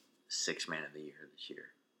wins Sixth Man of the Year this year?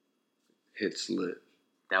 Hits lit.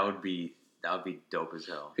 That would be dope as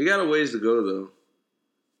hell. He got a ways to go, though.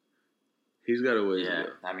 He's got a ways to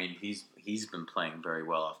go. I mean, he's been playing very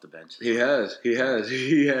well off the bench. He has.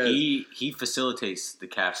 He facilitates the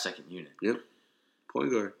Cavs' second unit. Yep.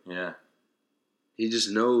 Point guard. Yeah. He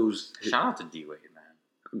just knows. Shout out to D-Wade, man.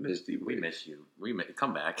 I miss D-Wade. We miss you.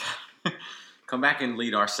 Come back. Come back and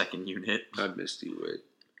lead our second unit. I missed you,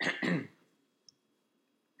 Wade.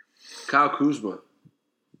 Kyle Kuzma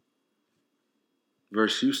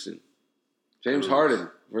versus Houston. James Harden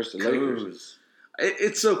versus the Lakers.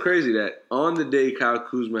 It's so crazy that on the day Kyle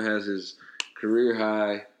Kuzma has his career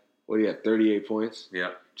high, 38 points?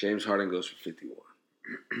 Yeah. James Harden goes for 51.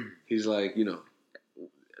 He's like,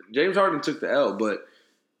 James Harden took the L, but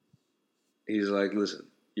he's like, listen,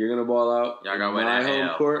 you're going to ball out Y'all got in my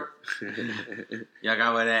home court. Y'all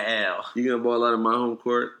got with that L. You're going to ball out in my home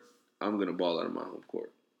court. I'm going to ball out in my home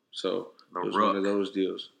court. So it was one of those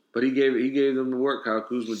deals. But he gave them the work Kyle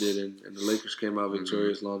Kuzma did, and the Lakers came out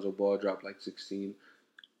victorious. Lonzo Ball dropped like 16.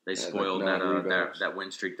 They spoiled that win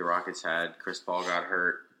streak the Rockets had. Chris Paul got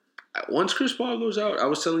hurt. Once Chris Paul goes out, I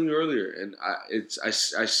was telling you earlier, and I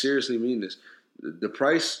seriously mean this. The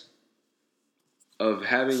price of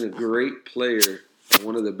having a great player,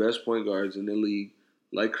 one of the best point guards in the league,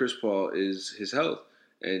 like Chris Paul, is his health.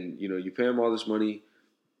 And you pay him all this money.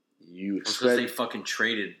 You expect because they fucking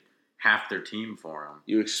traded half their team for him.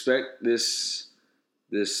 You expect this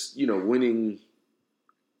winning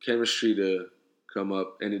chemistry to come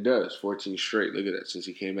up, and it does. 14 straight. Look at that, since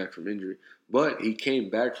he came back from injury. But he came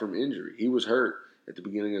back from injury. He was hurt at the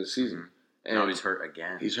beginning of the season. And now he's hurt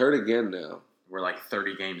again. He's hurt again now. We're like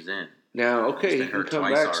 30 games in. Now, okay, he can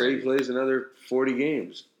come back, so he plays another 40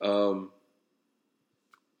 games. Playoff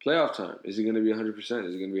time. Is he going to be 100%? Is he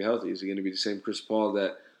going to be healthy? Is he going to be the same Chris Paul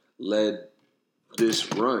that led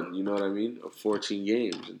this run, you know what I mean, of 14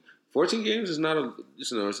 games? And 14 games is not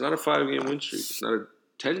it's not a 5-game win streak. It's not a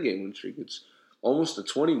 10-game win streak. It's almost a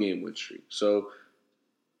 20-game win streak. So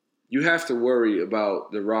you have to worry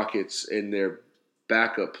about the Rockets and their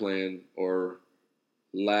backup plan or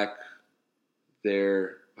lack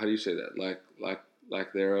their, how do you say that?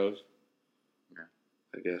 Lack thereof? Yeah.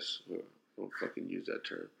 I guess. I don't fucking use that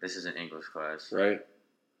term. This is an English class. Right?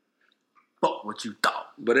 But what you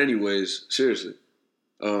thought. But anyways, seriously,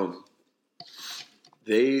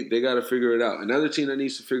 they got to figure it out. Another team that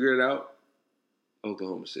needs to figure it out,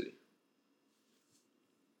 Oklahoma City.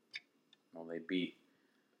 Well, they beat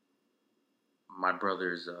my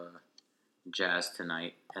brother's Jazz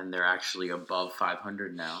tonight, and they're actually above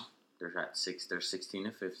 500 now. They're at 6. They're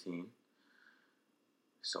 16-15.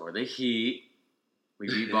 So are the Heat. We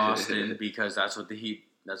beat Boston because that's what the Heat.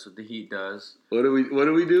 That's what the Heat does. What do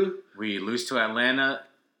we do? We lose to Atlanta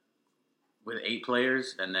with 8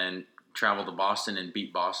 players, and then travel to Boston and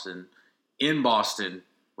beat Boston in Boston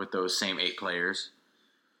with those same 8 players.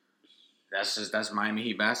 That's Miami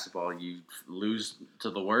Heat basketball. You lose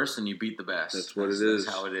to the worst and you beat the best. That's what it is.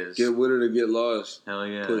 That's how it is. Get winner to get lost. Hell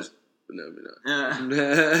yeah. No,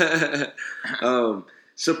 we're not.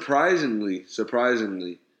 Surprisingly,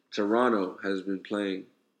 Toronto has been playing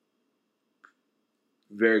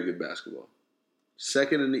very good basketball.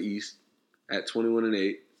 Second in the East at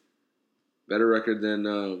 21-8. Better record than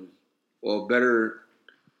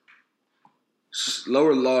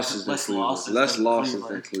lower losses than Cleveland. Less losses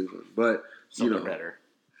than Cleveland. But better.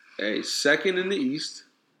 Hey, second in the East,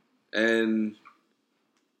 and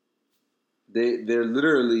they're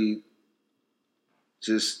literally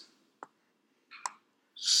just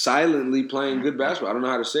silently playing good basketball. I don't know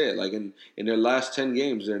how to say it. Like in their last 10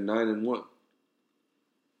 games, they're 9-1.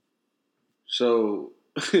 So,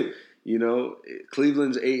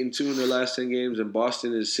 Cleveland's 8-2 in their last 10 games, and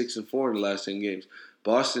Boston is 6-4 in the last 10 games.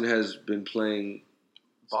 Boston has been playing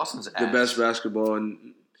the best basketball,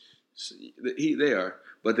 and they are,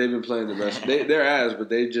 but they've been playing the best. They're ass, but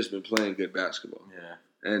they've just been playing good basketball. Yeah,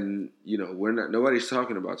 and we're not. Nobody's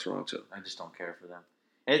talking about Toronto. I just don't care for them.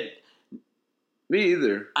 Me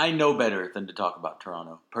either. I know better than to talk about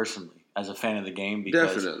Toronto personally as a fan of the game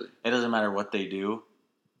because definitely it doesn't matter what they do.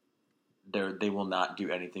 They will not do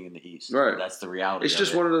anything in the East. Right. That's the reality. It's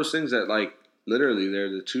just one of those things that, like, literally they're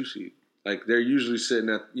the 2 seed. Like, they're usually sitting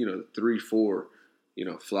at, 3-4,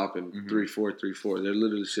 flopping 3-4, 3-4. They're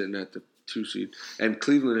literally sitting at the 2 seed. And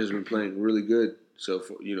Cleveland has been playing really good as of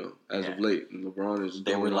late. And LeBron is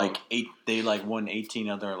They were like 8. They won 18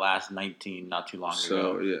 of their last 19 not too long ago.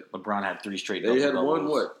 So, yeah. LeBron had 3 straight double-doubles. They had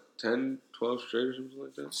doubles. 10, 12 straight or something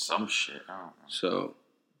like that? Some shit. I don't know. So,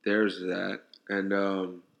 there's that. And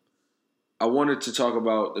I wanted to talk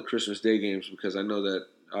about the Christmas Day games because I know that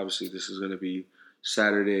obviously this is going to be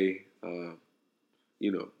Saturday.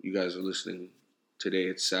 You guys are listening today.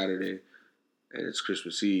 It's Saturday, and it's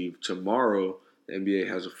Christmas Eve. Tomorrow, the NBA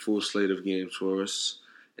has a full slate of games for us,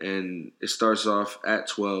 and it starts off at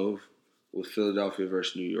 12 with Philadelphia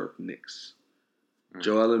versus New York Knicks.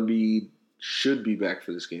 Joel Embiid should be back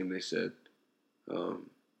for this game, they said.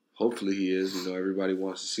 Hopefully he is. Everybody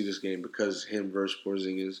wants to see this game because him versus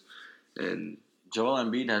Porzingis. And Joel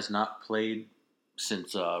Embiid has not played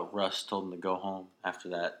since Russ told him to go home after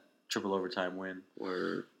that triple overtime win.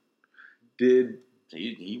 Or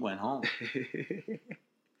he went home.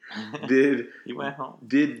 He went home.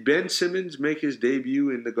 Did Ben Simmons make his debut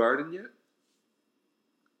in the Garden yet?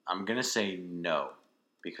 I'm gonna say no,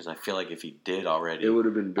 because I feel like if he did already, it would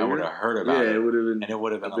have been bigger. I would have heard about it. It would have been, and it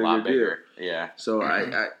would have been a lot bigger. Deal. Yeah. So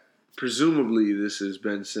I presumably this is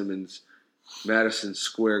Ben Simmons' Madison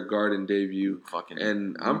Square Garden debut,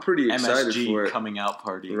 and I'm pretty excited MSG for it. Coming out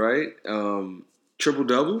party, right? Triple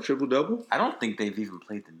double. I don't think they've even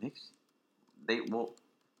played the Knicks. Well,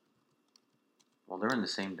 they're in the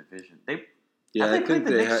same division. I think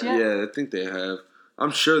they have. Yeah, I think they have.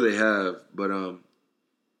 I'm sure they have, but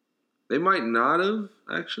they might not have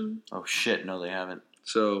actually. Oh shit! No, they haven't.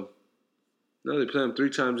 So, no, they played them 3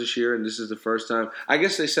 times this year, and this is the first time. I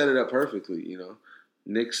guess they set it up perfectly.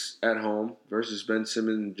 Knicks at home versus Ben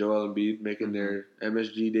Simmons and Joel Embiid making their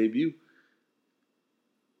MSG debut.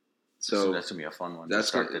 So that's gonna be a fun one to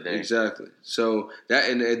start the day. Exactly. So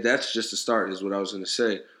that's just the start, is what I was gonna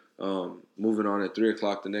say. Moving on at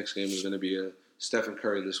 3:00, the next game is gonna be a Stephen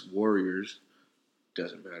Curry-less Warriors.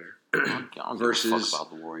 Doesn't matter. I don't versus give a fuck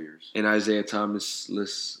about the Warriors. And Isaiah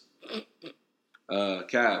Thomas-less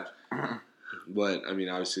Cavs. But I mean,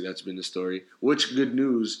 obviously that's been the story. Which, good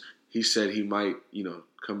news, he said he might,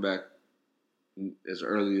 come back as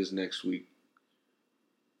early as next week.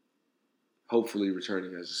 Hopefully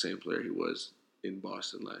returning as the same player he was in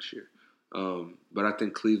Boston last year. But I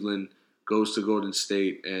think Cleveland goes to Golden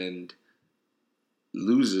State and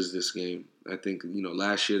loses this game. I think,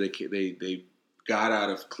 last year they got out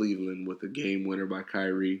of Cleveland with a game winner by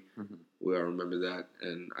Kyrie. Mm-hmm. We all remember that.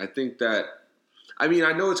 And I think that, I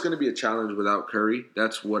know it's going to be a challenge without Curry.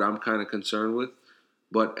 That's what I'm kind of concerned with.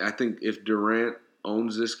 But I think if Durant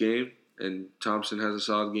owns this game and Thompson has a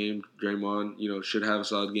solid game, Draymond, should have a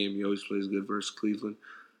solid game. He always plays good versus Cleveland.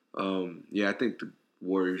 I think the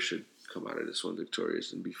Warriors should come out of this one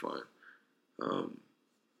victorious and be fine.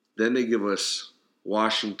 Then they give us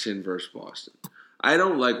Washington versus Boston. I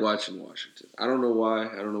don't like watching Washington. I don't know why.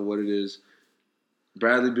 I don't know what it is.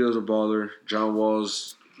 Bradley Beal's a baller. John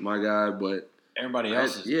Wall's my guy, but everybody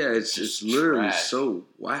else is it's literally trash. So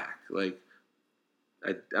whack. Like,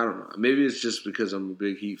 I don't know. Maybe it's just because I'm a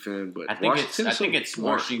big Heat fan, but I think it's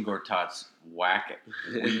Marcin Gortat's whack,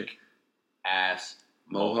 weak ass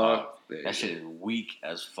mohawk. That shit is weak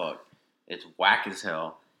as fuck. It's whack as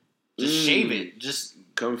hell. Just shave it. Just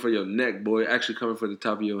coming for your neck, boy. Actually coming for the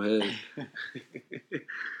top of your head.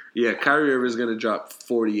 Yeah, Kyrie Irving's gonna drop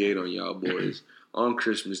 48 on y'all boys on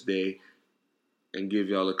Christmas Day and give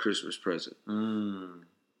y'all a Christmas present.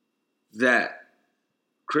 That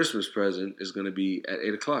Christmas present is going to be at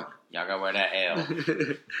 8:00. Y'all got to wear that L.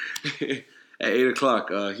 At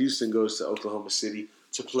 8:00, Houston goes to Oklahoma City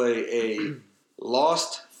to play a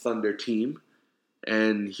lost Thunder team.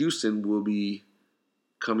 And Houston will be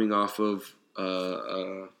coming off of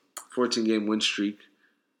a 14-game win streak.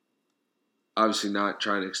 Obviously not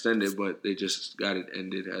trying to extend it, but they just got it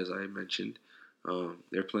ended, as I mentioned.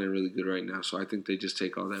 They're playing really good right now. So I think they just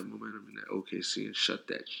take all that momentum in that OKC and shut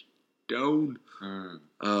that down.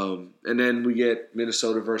 And then we get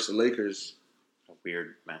Minnesota versus the Lakers. A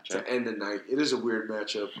weird matchup. To end the night. It is a weird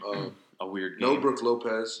matchup. A weird game. No Brook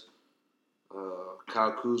Lopez.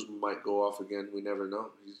 Kyle Kuzma might go off again. We never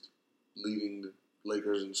know. He's leading the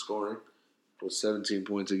Lakers in scoring with 17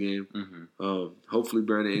 points a game. Mm-hmm. Hopefully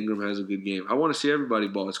Brandon Ingram has a good game. I want to see everybody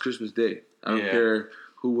ball. It's Christmas Day. I don't care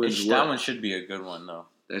who wins what. That one should be a good one, though.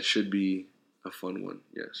 That should be a fun one,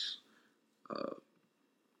 yes.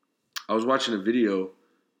 I was watching a video,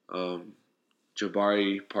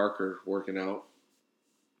 Jabari Parker working out,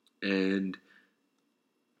 and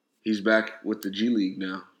he's back with the G League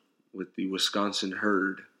now, with the Wisconsin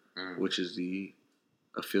Herd, which is the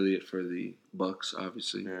affiliate for the Bucks,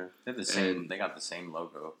 obviously. Yeah, they're the same. And they got the same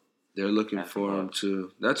logo. They're looking for him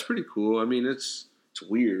to. That's pretty cool. I mean, it's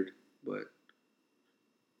weird, but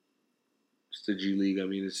it's the G League. I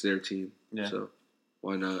mean, it's their team, so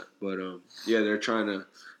why not? But they're trying to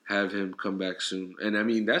have him come back soon. And I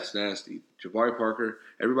mean, that's nasty. Jabari Parker,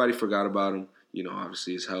 everybody forgot about him.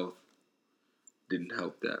 Obviously his health didn't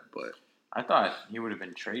help that, but I thought he would have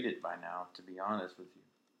been traded by now, to be honest with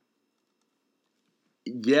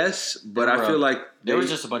you. Yes, but I feel like there was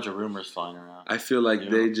just a bunch of rumors flying around. I feel like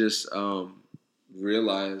they just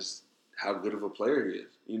realized how good of a player he is.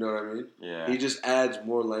 You know what I mean? Yeah. He just adds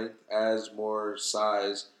more length, adds more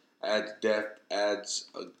size, adds depth, adds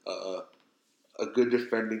a good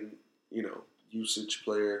defending, usage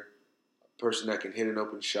player, a person that can hit an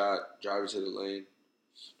open shot, drive it to the lane.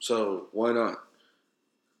 So why not?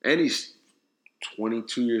 And he's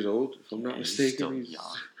 22 years old, if I'm not mistaken. He's still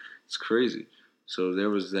young. It's crazy. So there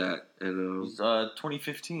was that. And he's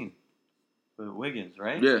 2015 with Wiggins,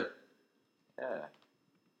 right? Yeah. Yeah.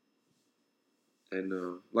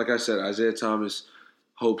 And like I said, Isaiah Thomas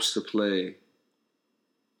hopes to play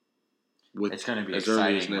with it's going to be as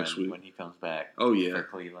early as exciting next week when he comes back. Oh yeah, for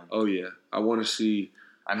Cleveland. Oh yeah, I want to see.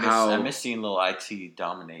 I miss seeing little IT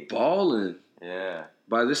dominate. Balling. Yeah.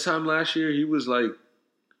 By this time last year, he was like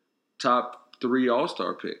top 3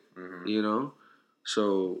 All-Star pick. Mm-hmm. You know,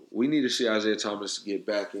 so we need to see Isaiah Thomas get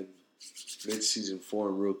back in mid-season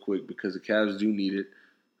form real quick because the Cavs do need it.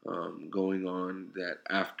 Going on that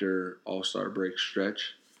after All-Star break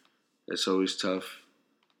stretch, it's always tough.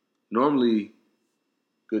 Normally,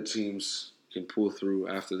 good teams can pull through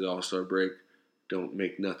after the All-Star break. Don't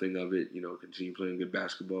make nothing of it, continue playing good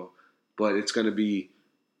basketball. But it's going to be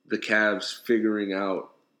the Cavs figuring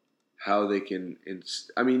out how they can it's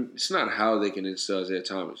not how they can install Isaiah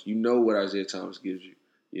Thomas. You know what Isaiah Thomas gives you,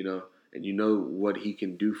 and you know what he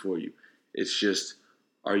can do for you. It's just,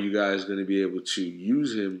 are you guys going to be able to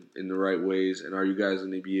use him in the right ways, and are you guys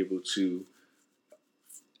going to be able to,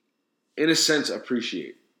 in a sense,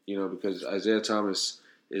 appreciate, because Isaiah Thomas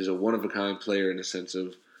is a one-of-a-kind player in the sense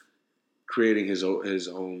of creating his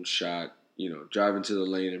own shot, driving to the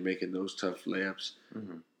lane and making those tough layups,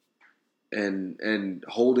 and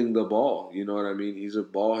holding the ball. You know what I mean? He's a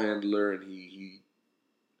ball handler, and he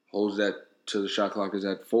holds that till the shot clock is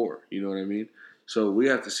at 4. You know what I mean? So we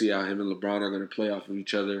have to see how him and LeBron are going to play off of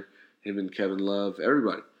each other, him and Kevin Love,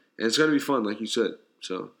 everybody. And it's going to be fun, like you said.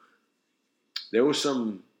 So there was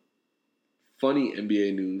some funny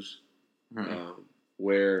NBA news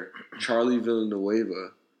where Charlie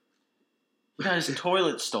Villanueva got his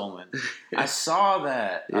toilet stolen. I saw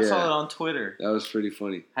that. I saw it on Twitter. That was pretty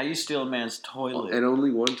funny. How you steal a man's toilet? And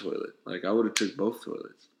only one toilet. Like, I would have took both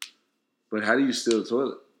toilets. But how do you steal a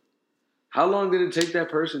toilet? How long did it take that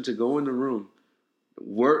person to go in the room?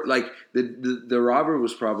 The robber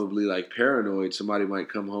was probably like paranoid. Somebody might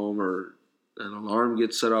come home or an alarm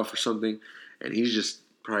gets set off or something, and he's just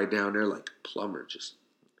probably down there like a plumber. Just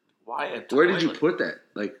why a toilet? Where did you put that?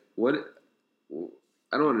 Like, what?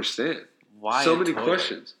 I don't understand. Why so many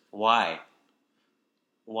questions? Why?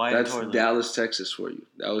 That's Dallas, Texas for you.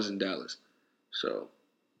 That was in Dallas. So,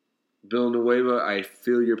 Villanueva, I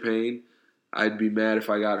feel your pain. I'd be mad if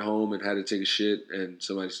I got home and had to take a shit and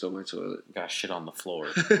somebody stole my toilet. Got shit on the floor.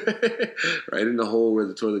 Right in the hole where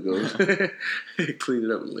the toilet goes. Clean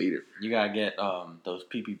it up later. You gotta get those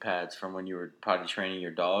pee-pee pads from when you were potty training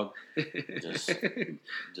your dog.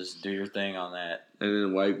 Just do your thing on that. And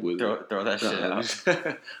then wipe with it. Throw that shit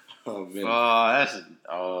out. Oh, man.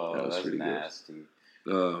 That's nasty.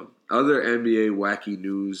 Other NBA wacky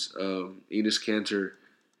news. Enes Kanter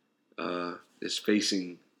is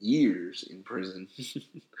facing years in prison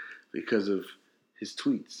because of his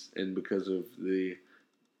tweets and because of the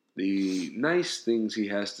nice things he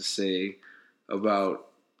has to say about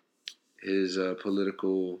his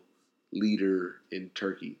political leader in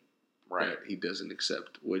Turkey that he doesn't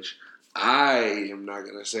accept, which I am not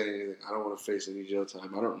going to say anything. I don't want to face any jail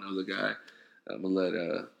time. I don't know the guy. I'm going to let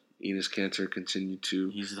Enes Kanter continue to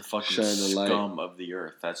He's the fucking shine the light. Scum of the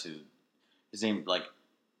earth. That's his name. Like,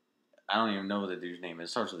 I don't even know what the dude's name is.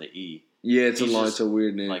 It starts with an E. Yeah, it's a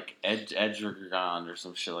weird name. Like Edgergon or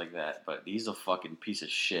some shit like that. But he's a fucking piece of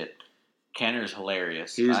shit. Kanter's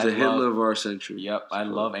hilarious. He's the Hitler of our century. Yep, I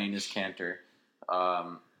love Enes Kanter.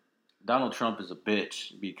 Donald Trump is a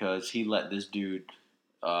bitch because he let this dude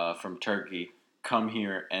from Turkey come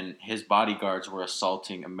here and his bodyguards were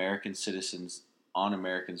assaulting American citizens on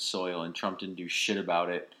American soil and Trump didn't do shit about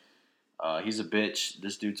it. He's a bitch.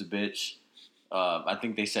 This dude's a bitch. I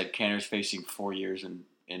think they said Kanter's facing 4 years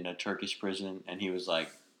in a Turkish prison, and he was like,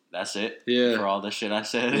 "That's it, for all the shit I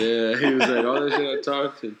said." Yeah, he was like, "All the shit I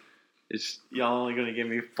talked to, it's y'all only gonna give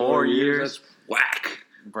me 4 years? That's whack,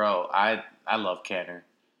 bro." I love Kanter.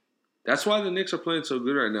 That's why the Knicks are playing so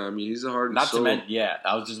good right now. I mean, he's a heart and soul.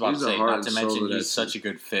 I was just about to say, not to mention he's such a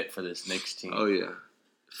good fit for this Knicks team. Oh yeah,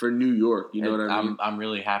 for New York, you know what I mean. I'm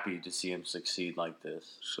really happy to see him succeed like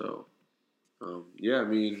this. So, yeah, I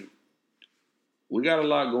mean. We got a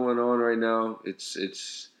lot going on right now.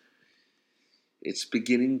 It's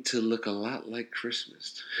beginning to look a lot like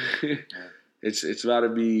Christmas. It's about to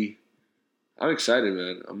be. I'm excited,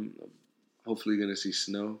 man. I'm hopefully gonna see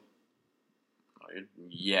snow.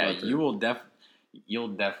 Yeah, you'll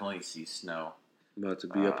definitely see snow. I'm about to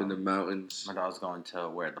be up in the mountains. My dog's going to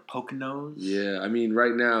where the Poconos. Yeah, I mean,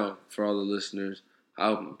 right now for all the listeners,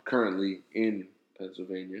 I'm currently in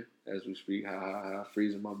Pennsylvania as we speak.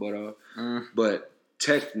 Freezing my butt off. But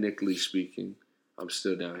technically speaking, I'm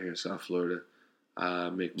still down here in South Florida.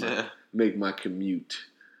 Make my commute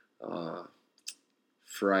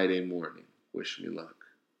Friday morning. Wish me luck.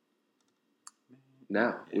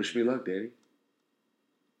 Now, wish me luck, Danny.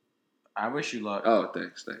 I wish you luck. Oh,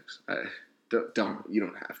 thanks. Don't you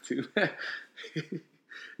don't have to.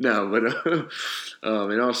 No, but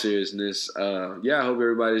in all seriousness, I hope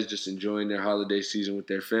everybody's just enjoying their holiday season with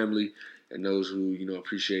their family and those who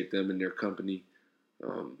appreciate them and their company.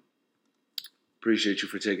 Appreciate you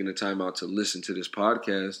for taking the time out to listen to this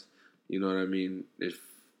podcast. You know what I mean?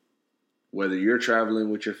 Whether you're traveling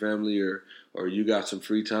with your family or you got some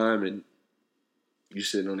free time and you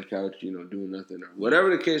sitting on the couch, doing nothing or whatever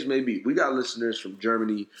the case may be. We got listeners from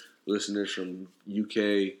Germany, listeners from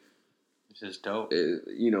UK. This is dope.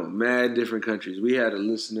 Mad different countries. We had a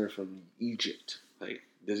listener from Egypt. Like,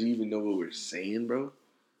 does he even know what we're saying, bro?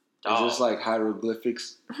 Is this like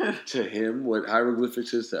hieroglyphics to him? What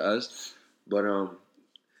hieroglyphics is to us? But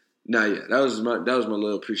that was my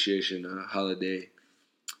little appreciation holiday.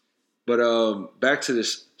 But back to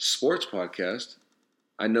this sports podcast.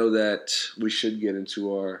 I know that we should get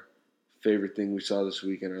into our favorite thing we saw this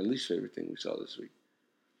week and our least favorite thing we saw this week.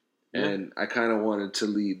 Yeah. And I kind of wanted to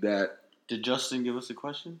lead that. Did Justin give us a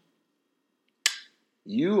question?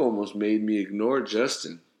 You almost made me ignore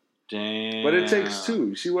Justin. Damn. But it takes two.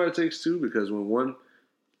 You see why it takes two? Because when one,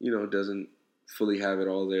 doesn't fully have it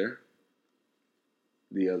all there,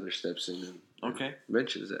 the other steps in and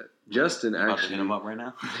mentions that. Justin actually... About to hit him up right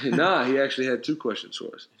now? Nah, he actually had two questions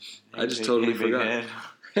for us. I just totally forgot.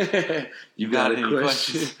 You got a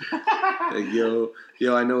question? Like, yo,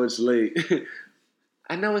 I know it's late.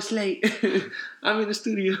 I know it's late. I'm in the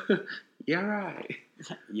studio. Yeah, right.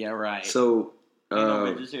 Yeah, right. So...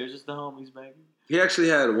 no bitches here, just the homies, baby. He actually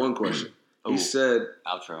had one question. He said...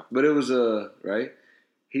 Outro. But it was right?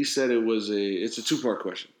 He said it's a two-part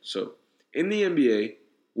question. So, in the NBA,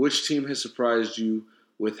 which team has surprised you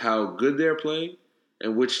with how good they're playing,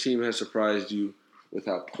 and which team has surprised you with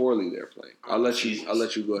how poorly they're playing? I'll let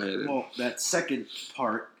you go ahead. Well, that second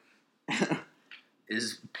part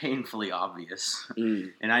is painfully obvious.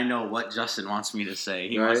 And I know what Justin wants me to say.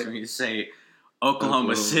 He wants me to say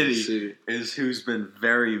Oklahoma City is who's been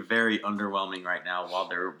very, very underwhelming right now while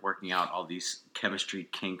they're working out all these chemistry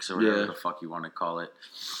kinks or whatever the fuck you want to call it.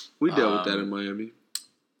 We dealt with that in Miami.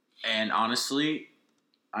 And honestly,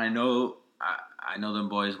 I know them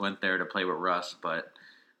boys went there to play with Russ, but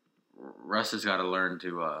Russ has got to learn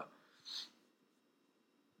to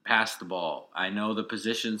pass the ball. I know the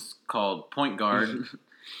position's called point guard,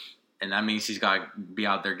 and that means he's got to be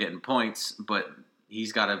out there getting points, but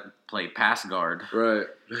he's got to play pass guard. Right.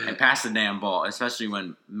 And pass the damn ball, especially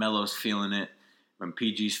when Melo's feeling it, when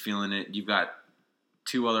PG's feeling it. You've got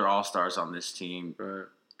two other All-Stars on this team. Right.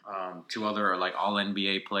 Two other, like,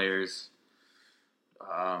 All-NBA players.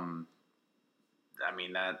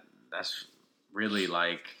 That's really,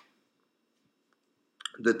 like...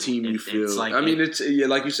 The team you feel. It's like, it's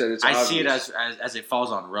like you said. It's. I obvious. see it as it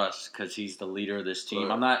falls on Russ because he's the leader of this team.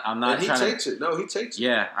 Right. I'm not. And he takes it. No, he takes it.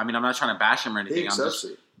 Yeah, I'm not trying to bash him or anything. He accepts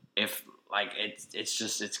it. If like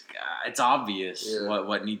it's obvious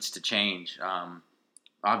what needs to change.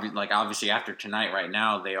 Obviously after tonight, right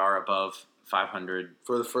now they are above 500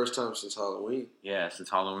 for the first time since Halloween. Yeah, since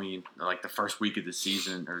Halloween, like the first week of the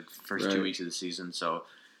season or first 2 weeks of the season. So,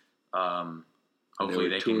 hopefully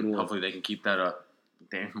they can keep that up.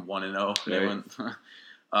 They're 1-0.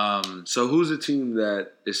 Right. So who's the team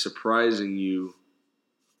that is surprising you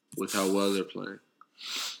with how well they're playing?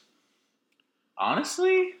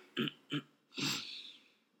 Honestly,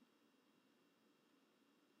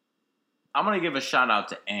 I'm gonna give a shout out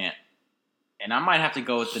to Ant, and I might have to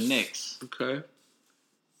go with the Knicks. Okay.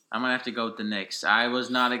 I'm gonna have to go with the Knicks. I was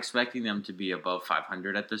not expecting them to be above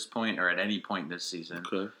 500 at this point or at any point this season.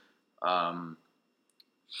 Okay.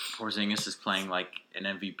 Porzingis is playing like an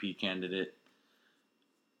MVP candidate.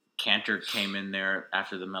 Cantor came in there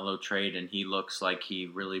after the Melo trade, and he looks like he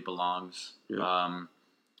really belongs. Yeah.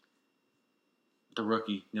 The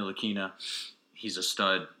rookie, Ntilikina, he's a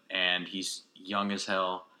stud, and he's young as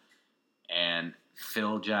hell. And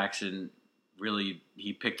Phil Jackson, really,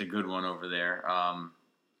 he picked a good one over there.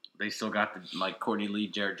 They still got Courtney Lee,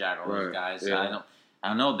 Jared Jack, all those guys. Yeah. I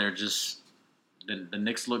don't know. They're just the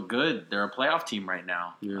Knicks look good. They're a playoff team right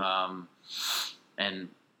now. Yeah. And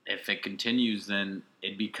if it continues, then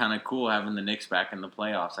it'd be kind of cool having the Knicks back in the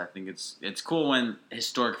playoffs. I think it's cool when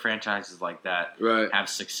historic franchises like that have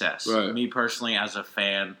success. Right. Me personally, as a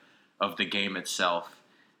fan of the game itself,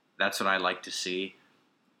 that's what I like to see.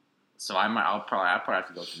 So I'll probably have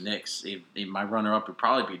to go with the Knicks. My runner-up would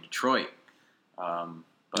probably be Detroit.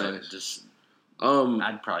 But just I'm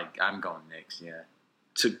going Knicks. Yeah.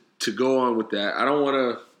 To go on with that, I don't want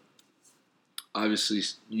to obviously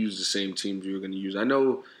use the same teams we were going to use. I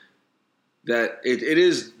know that it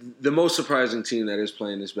is the most surprising team that is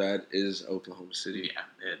playing this bad is Oklahoma City.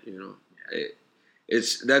 Yeah.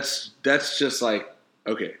 That's just like,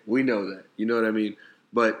 okay, we know that. You know what I mean?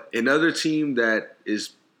 But another team that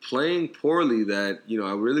is playing poorly that,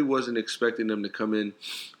 I really wasn't expecting them to come in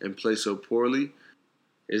and play so poorly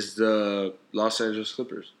is the Los Angeles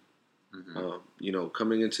Clippers. Mm-hmm.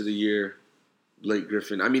 Coming into the year, Blake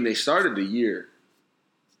Griffin. I mean, they started the year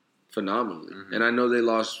phenomenally. Mm-hmm. And I know they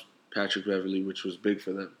lost Patrick Beverley, which was big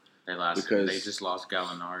for them. They just lost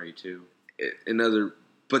Gallinari, too.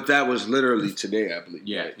 But that was literally today, I believe.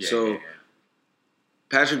 Yeah, right? Yeah.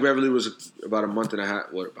 Patrick Beverley was about a month and a half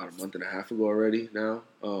ago already now.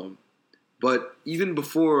 But even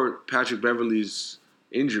before Patrick Beverley's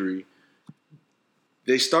injury,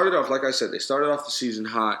 they started off, like I said, the season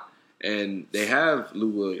hot, and they have Lou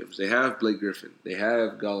Williams, they have Blake Griffin, they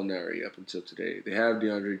have Gallinari up until today, they have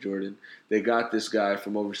DeAndre Jordan, they got this guy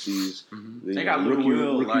from overseas, They got Ricky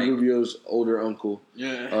Rubio's older uncle,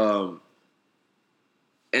 yeah,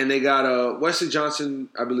 and they got Wesley Johnson,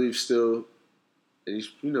 I believe, still, and he's,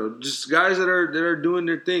 just guys that are doing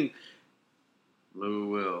their thing. Lou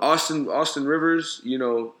Will, Austin Rivers,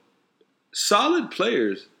 solid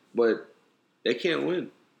players, but they can't win.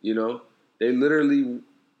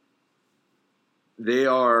 They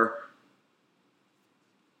are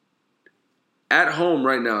at home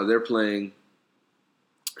right now. They're playing,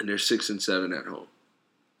 and they're 6-7 at home,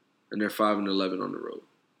 and they're 5-11 on the road.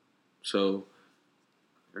 So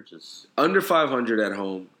they're just under 500 at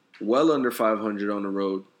home, well under 500 on the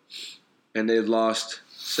road, and they've lost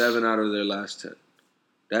 7 out of their last 10.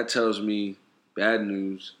 That tells me bad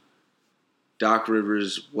news. Doc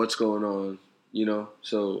Rivers, what's going on?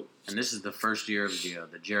 So. And this is the first year of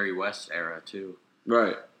the Jerry West era too.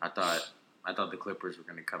 Right. I thought the Clippers were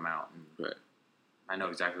going to come out. Right. I know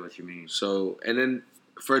exactly what you mean. So, and then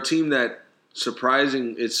for a team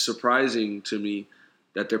it's surprising to me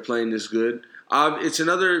that they're playing this good. It's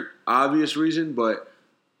another obvious reason,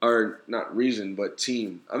 or not reason, but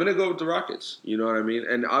team. I'm going to go with the Rockets. You know what I mean?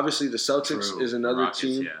 And obviously the Celtics is another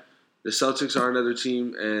team. Yeah. The Celtics are another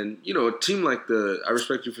team, and a team like I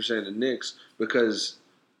respect you for saying the Knicks, because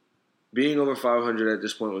being over 500 at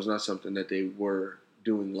this point was not something that they were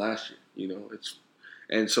doing last year.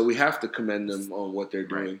 And so we have to commend them on what they're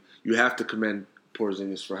doing. Right. You have to commend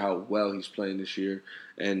Porzingis for how well he's playing this year,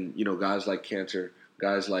 and guys like Cantor,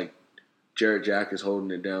 guys like Jarrett Jack is holding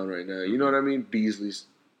it down right now. You know what I mean? Beasley's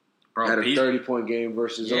had a 30-point game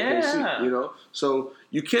versus OKC. So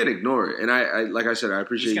you can't ignore it. And I like I said, I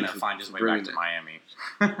appreciate. He's gonna find his way back to Miami.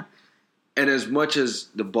 And as much as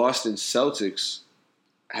the Boston Celtics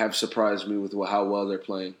have surprised me with how well they're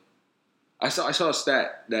playing, I saw a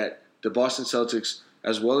stat that the Boston Celtics,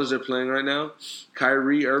 as well as they're playing right now,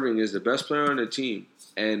 Kyrie Irving is the best player on the team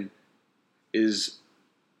and is,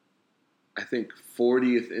 I think,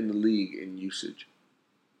 40th in the league in usage.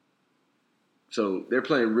 So they're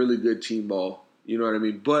playing really good team ball. You know what I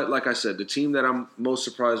mean? But like I said, the team that I'm most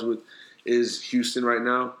surprised with is Houston right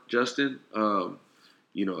now, Justin.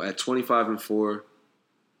 At 25-4,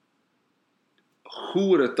 who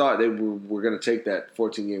would have thought they were going to take that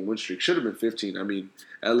 14-game win streak? Should have been 15. I mean,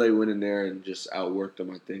 LA went in there and just outworked them,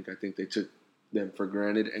 I think. I think they took them for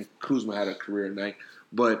granted, and Kuzma had a career night.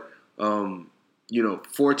 But,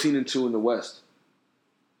 14-2 in the West.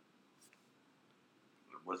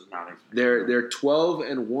 They're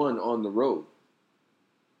 12-1 on the road,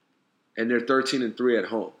 and they're 13-3 at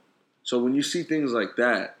home. So when you see things like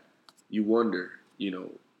that, you wonder,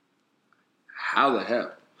 how the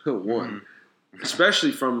hell one,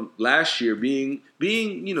 especially from last year being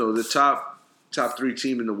the top 3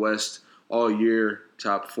 team in the West all year,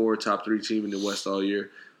 top 4, top 3 team in the West all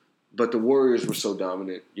year, but the Warriors were so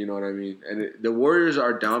dominant. You know what I mean? And the Warriors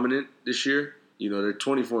are dominant this year. They're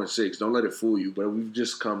 24-6. Don't let it fool you. But we've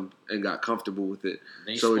just come and got comfortable with it.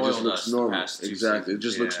 So it just looks normal. Exactly. It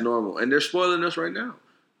just looks normal. And they're spoiling us right now.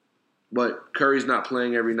 But Curry's not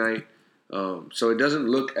playing every night. So it doesn't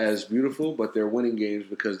look as beautiful, but they're winning games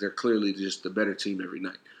because they're clearly just the better team every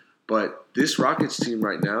night. But this Rockets team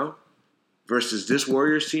right now versus this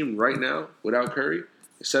Warriors team right now without Curry,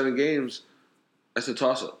 7 games, that's a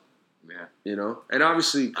toss-up. Yeah. And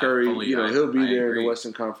obviously Curry, he'll be there in the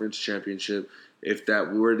Western Conference Championship if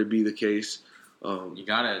that were to be the case. You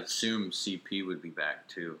gotta assume CP would be back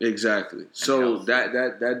too. Exactly. So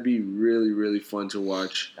that'd be really, really fun to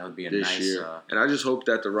watch. That would be a this nice year. And I just hope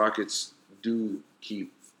that the Rockets do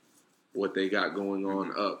keep what they got going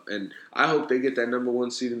on up. And I hope they get that number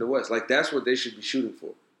 1 seed in the West. Like, that's what they should be shooting for.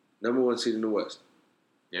 Number 1 seed in the West.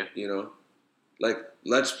 Yeah. You know? Like,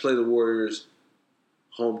 let's play the Warriors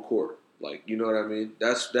home court. Like, you know what I mean?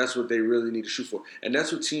 That's what they really need to shoot for. And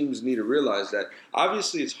that's what teams need to realize, that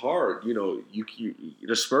obviously it's hard. You know, you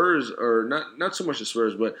the Spurs, or not so much the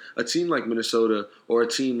Spurs, but a team like Minnesota or a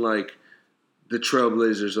team like the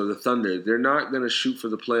Trailblazers or the Thunder, they're not going to shoot for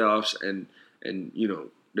the playoffs and you know,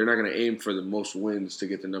 they're not going to aim for the most wins to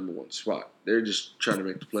get the number 1 spot. They're just trying to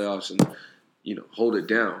make the playoffs and, you know, hold it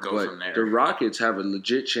down. But the Rockets have a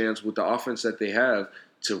legit chance with the offense that they have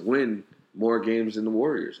to win more games than the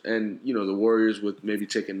Warriors. And, you know, the Warriors with maybe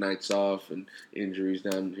taking nights off and injuries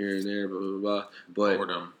down here and there, blah, blah, blah. But,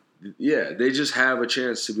 boredom. Yeah, they just have a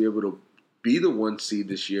chance to be able to be the 1 seed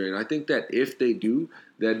this year. And I think that if they do,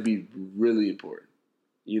 that'd be really important.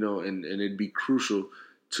 You know, and it'd be crucial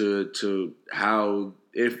to how,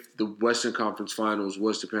 if the Western Conference Finals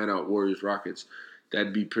was to pan out Warriors-Rockets,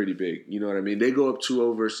 that'd be pretty big. You know what I mean? They go up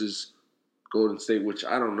 2-0 versus Golden State, which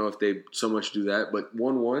I don't know if they so much do that, but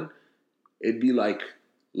 1-1, it'd be like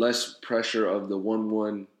less pressure of the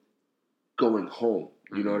 1-1 going home.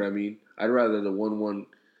 You know what I mean? I'd rather the 1-1.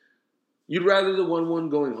 You'd rather the 1-1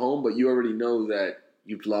 going home, but you already know that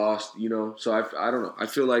you've lost, you know? So I don't know. I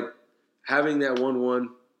feel like having that 1-1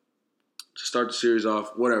 to start the series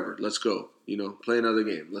off, whatever, let's go. You know, play another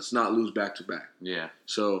game. Let's not lose back-to-back. Yeah.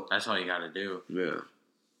 So that's all you got to do. Yeah.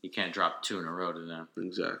 You can't drop 2 in a row to them.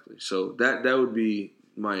 Exactly. So that would be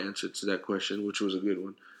my answer to that question, which was a good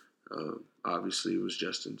one. Obviously, it was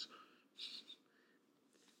Justin's.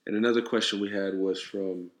 And another question we had was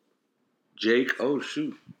from Jake. Oh,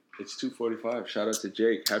 shoot. It's 2:45. Shout out to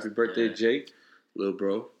Jake. Happy birthday, Jake. Little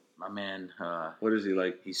bro. My man. What is he,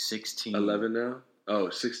 like? He's 16. 11 now? Oh,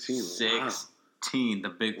 16. 16. Wow.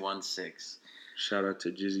 The big 1-6. Shout out to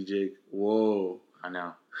Jizzy Jake. Whoa. I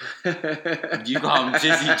know. You call him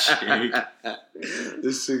Jizzy Jake. The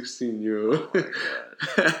 16-year-old.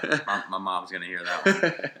 Oh my mom's going to hear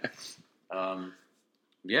that one.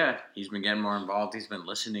 Yeah, he's been getting more involved. He's been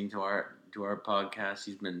listening to our podcast.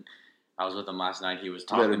 I was with him last night. He was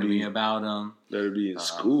talking to me about him. Better be in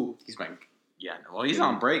school. He's been, he's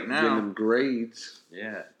on break now. Getting them grades.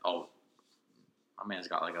 Yeah. Oh, my man's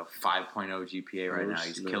got like a 5.0 GPA right now.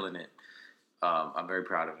 He's killing it. I'm very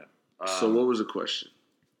proud of him. So what was the question?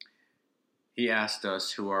 He asked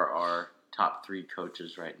us who are our top 3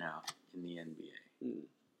 coaches right now in the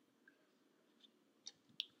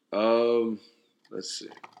NBA. Let's see.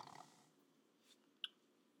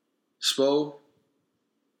 Spo.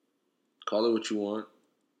 Call it what you want,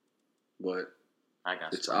 but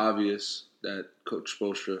it's obvious that Coach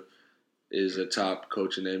Spoelstra is a top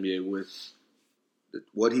coach in the NBA with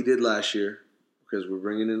what he did last year, because we're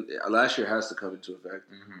bringing in – last year has to come into effect.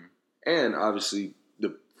 Mm-hmm. And obviously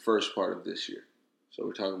the first part of this year. So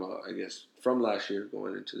we're talking about, I guess, from last year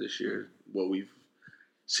going into this year, what we've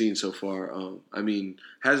seen so far. I mean,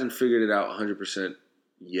 hasn't figured it out 100%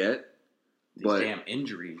 yet. These damn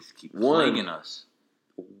injuries keep plaguing us.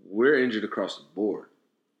 We're injured across the board.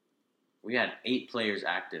 We had 8 players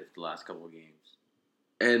active the last couple of games.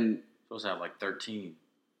 And supposed to have like 13.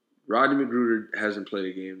 Rodney McGruder hasn't played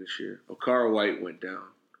a game this year. Okara White went down.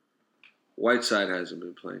 Whiteside hasn't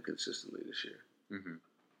been playing consistently this year. Mm-hmm.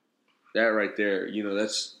 That right there,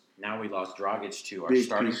 that's... Now we lost Dragic to our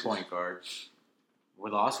starting point guard.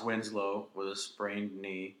 We lost Winslow with a sprained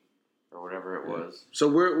knee or whatever it was. So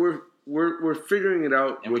we're figuring it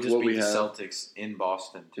out and with what we have. And we just beat the Celtics in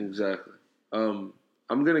Boston. Too. Exactly. I'm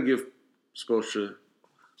going to give Spoelstra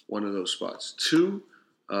one of those spots. 2,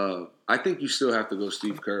 I think you still have to go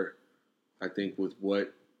Steve Kerr. I think with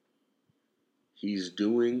what he's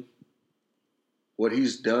doing, what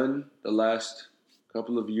he's done the last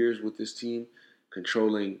couple of years with this team,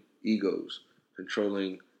 controlling egos,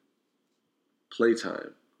 controlling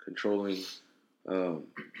playtime, controlling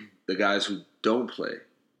the guys who don't play,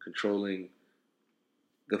 controlling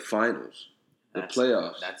the finals, the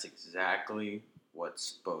playoffs. That's exactly what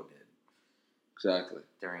Spo did. Exactly.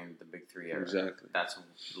 During the Big 3 era. Exactly. That's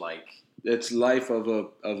like... It's life of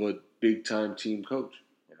a big-time team coach.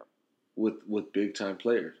 Yeah. With big-time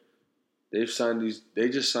players. They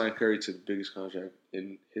just signed Curry to the biggest contract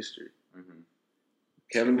in history. Mm-hmm.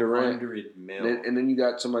 Kevin Durant. $200 million. And then you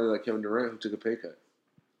got somebody like Kevin Durant who took a pay cut.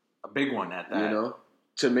 A big one at that.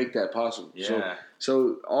 To make that possible. Yeah.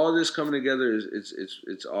 So all this coming together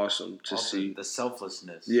it's awesome to see. The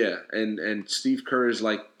selflessness. Yeah, and Steve Kerr is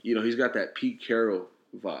like, he's got that Pete Carroll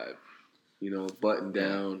vibe. Button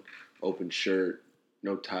down, open shirt,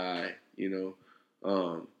 no tie,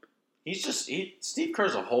 Steve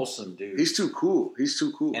Kerr's a wholesome dude. He's too cool.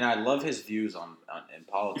 And I love his views on in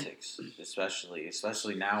politics,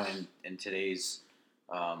 especially now in today's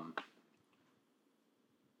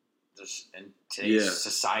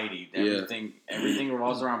society. Everything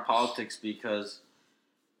revolves around politics because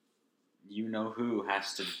you know who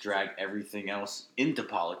has to drag everything else into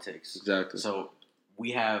politics. Exactly. So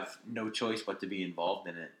we have no choice but to be involved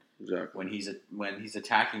in it. Exactly. When he's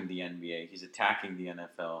attacking the NBA, he's attacking the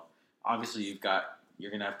NFL. Obviously,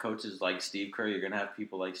 you're gonna have coaches like Steve Kerr. You're gonna have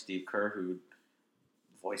people like Steve Kerr who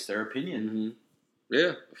voice their opinion. Mm-hmm.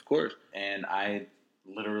 Yeah, of course. And I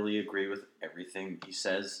literally agree with everything he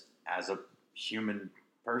says as a human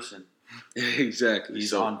person. Exactly.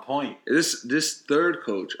 He's on point. This third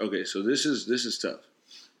coach. Okay, so this is tough.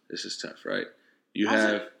 This is tough, right?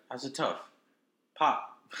 How's it tough?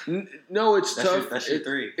 Pop. No, it's tough. That's your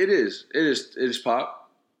three. It is Pop,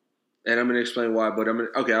 and I'm gonna explain why. But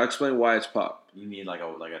I'll explain why it's Pop. You need like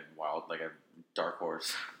a dark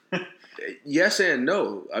horse. Yes and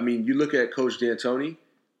no. I mean, you look at Coach D'Antoni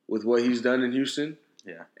with what he's done in Houston,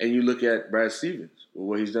 and you look at Brad Stevens with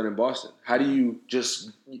what he's done in Boston. How do you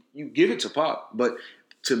you give it to Pop? But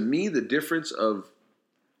to me, the difference of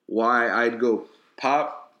why I'd go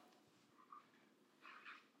Pop,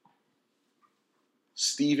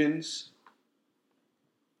 Stevens,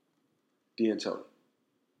 D'Antoni.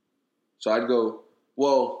 So I'd go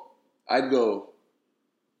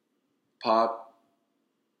Pop,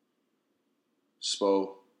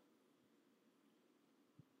 Spo,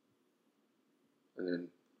 and then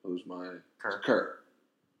who's my Kerr.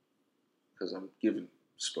 Because I'm giving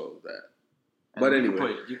Spo that. And but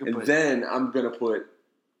anyway, then I'm gonna put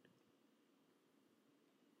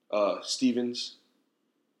Stevens,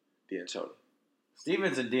 D'Antoni.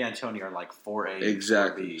 Stevens and D'Antoni are like 4A.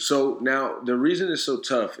 Exactly. So now the reason it's so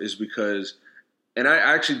tough is because, and I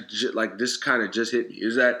actually this kind of just hit me,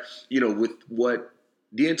 is that with what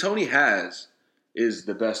D'Antoni has is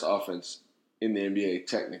the best offense in the NBA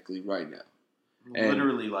technically right now.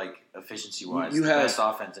 Literally, like efficiency wise, the best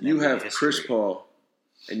offense in NBA history. You have Chris Paul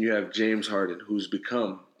and you have James Harden, who's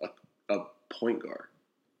become a point guard,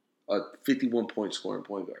 a 51-point scoring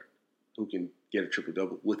point guard who can get a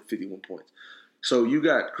triple-double with 51 points. So you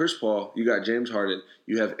got Chris Paul, you got James Harden,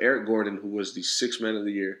 you have Eric Gordon, who was the sixth man of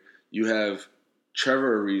the year, you have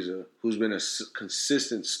Trevor Ariza, who's been a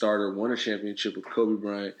consistent starter, won a championship with Kobe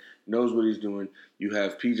Bryant, knows what he's doing. You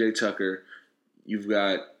have PJ Tucker, you've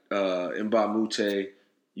got Mbah Moute,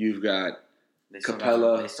 you've got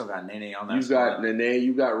Capella. They still got Nene on that. You've got Nene,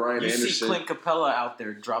 you got Ryan Anderson. You see Clint Capella out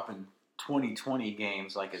there dropping 20-20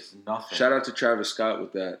 games like it's nothing. Shout out to Travis Scott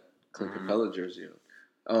with that Clint Capella jersey on.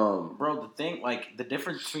 Bro, the thing, the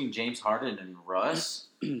difference between James Harden and Russ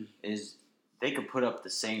is they could put up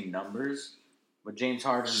the same numbers, but James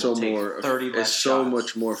Harden will take 30 less shots. It's so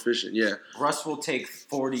much more efficient, yeah. Russ will take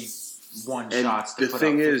 41 shots to the put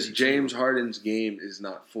thing up is, 52. James Harden's game is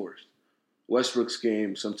not forced. Westbrook's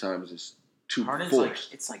game sometimes is too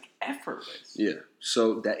forced. It's effortless. Yeah,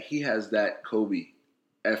 so that he has that Kobe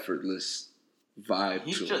effortless vibe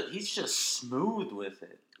to him. He's just smooth with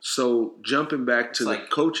it. So jumping back to the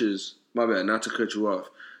coaches, my bad, not to cut you off.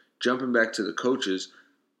 Jumping back to the coaches,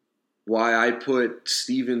 why I put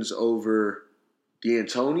Stevens over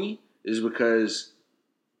D'Antoni is because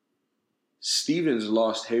Stevens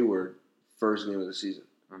lost Hayward first game of the season.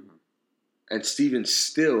 Mm-hmm. And Stevens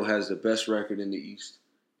still has the best record in the East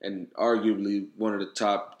and arguably one of the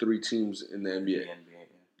top 3 teams in the NBA.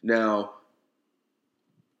 Now,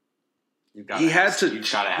 he had to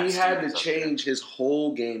change his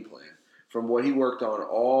whole game plan from what he worked on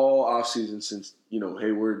all offseason since,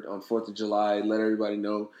 Hayward on 4th of July let everybody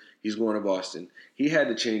know he's going to Boston. He had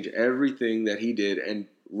to change everything that he did and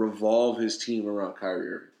revolve his team around Kyrie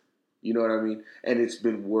Irving. You know what I mean? And it's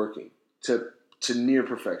been working to near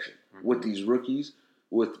perfection with these rookies,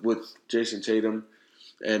 with Jason Tatum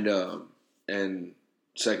and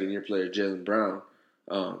second-year player Jaylen Brown.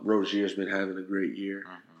 Rozier's been having a great year.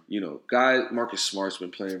 Marcus Smart's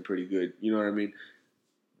been playing pretty good. You know what I mean?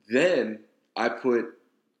 Then I put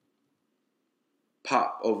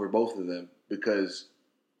Pop over both of them because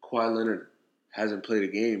Kawhi Leonard hasn't played a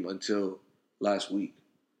game until last week.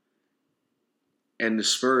 And the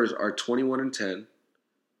Spurs are 21-10.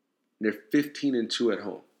 They're 15-2 at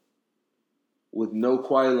home with no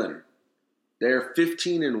Kawhi Leonard. They're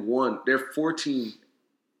 15-1. They're 14-2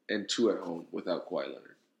 at home without Kawhi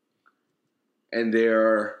Leonard. And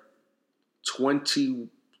they're 20-10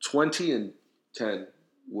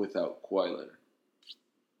 without Kawhi Leonard.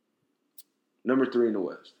 Number 3 in the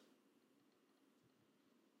West.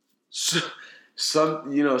 So,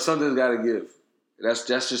 something's got to give. That's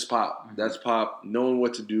just Pop. Mm-hmm. That's Pop knowing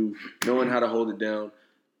what to do, knowing how to hold it down,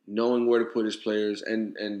 knowing where to put his players,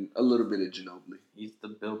 and a little bit of Ginobili. He's the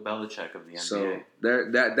Bill Belichick of the NBA. So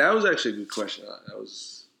that was actually a good question.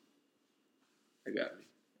 That got me.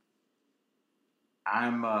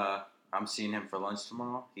 I'm seeing him for lunch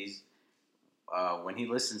tomorrow. He's when he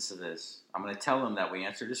listens to this, I'm going to tell him that we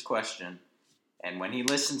answered his question, and when he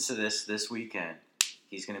listens to this weekend,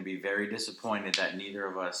 he's going to be very disappointed that neither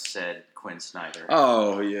of us said Quinn Snyder.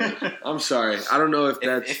 Oh yeah, I'm sorry. I don't know if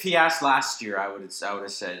that's. If he asked last year, I would have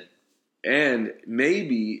said. And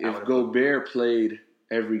maybe if Gobert played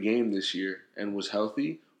every game this year and was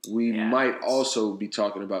healthy, we might also be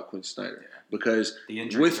talking about Quinn Snyder. Yeah. Because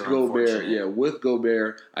with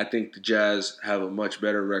Gobert, I think the Jazz have a much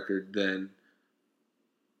better record than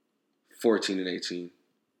 14 and 18.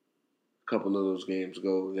 A couple of those games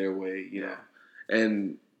go their way, you know.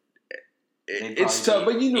 And it's tough,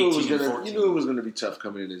 but you knew it was gonna be tough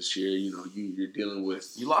coming in this year. You know, you're dealing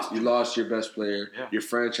with you lost your best player, your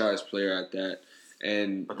franchise player at that,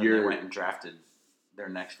 and but then they went and drafted their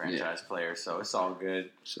next franchise player, so it's all good.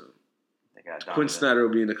 So they got Quinn Snyder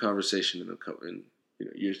will be in the conversation in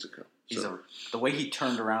years to come. The way he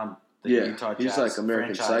turned around the Utah Jazz, he's like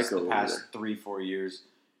American Psycho the past 3-4 years,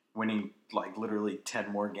 winning like literally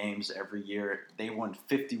 10 more games every year. They won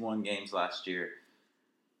 51 games last year.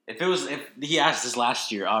 If he asked this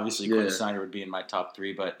last year, obviously Quinn Snyder would be in my top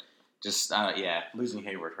 3. But just losing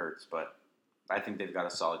Hayward hurts. But I think they've got a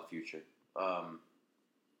solid future.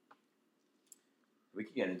 We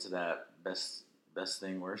could get into that best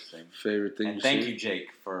thing, worst thing, favorite thing. And thank you,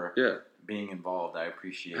 Jake, for being involved. I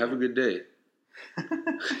appreciate it. Have a good day.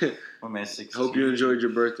 My man, 16. Hope you enjoyed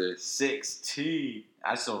your birthday. 16.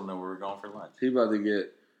 I still don't know where we're going for lunch. He about to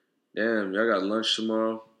get. Damn, y'all got lunch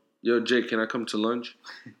tomorrow. Yo, Jake, can I come to lunch?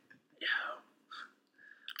 Yeah.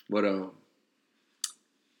 But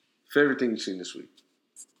favorite thing you've seen this week?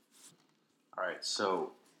 All right,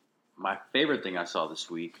 so my favorite thing I saw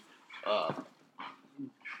this week,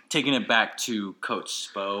 taking it back to Coach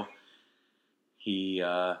Spo, he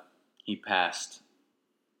passed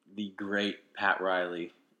the great Pat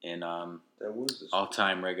Riley in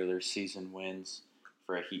all-time regular season wins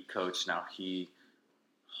for a Heat coach. Now he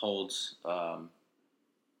holds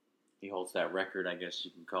that record, I guess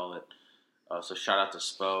you can call it. So shout out to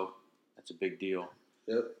Spo. That's a big deal.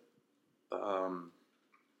 Yep.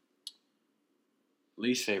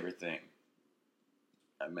 Least favorite thing.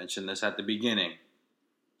 I mentioned this at the beginning.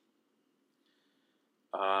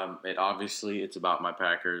 It's about my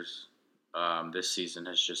Packers. This season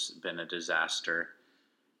has just been a disaster.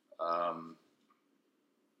 I'm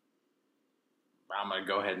going to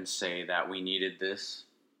go ahead and say that we needed this.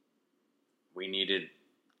 We needed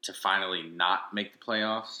to finally not make the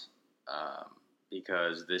playoffs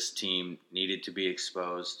because this team needed to be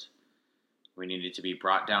exposed. We needed to be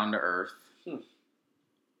brought down to earth.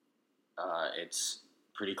 It's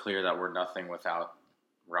pretty clear that we're nothing without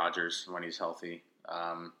Rodgers when he's healthy.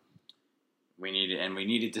 We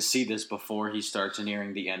needed to see this before he starts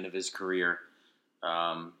nearing the end of his career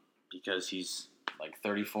because he's like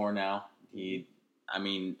 34 now.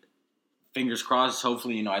 Fingers crossed,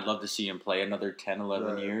 hopefully, I'd love to see him play another 10,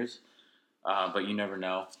 11 years. But you never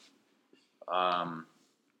know.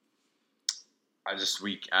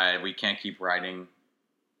 We can't keep riding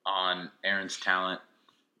on Aaron's talent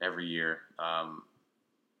every year.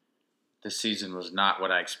 This season was not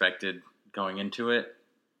what I expected going into it.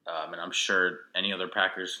 And I'm sure any other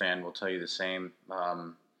Packers fan will tell you the same.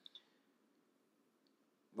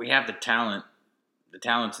 We have the talent. The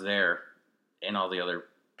talent's there in all the other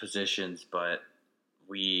positions, but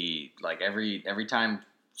we every time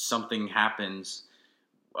something happens,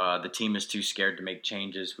 the team is too scared to make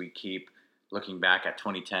changes. We keep looking back at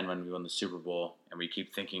 2010 when we won the Super Bowl, and we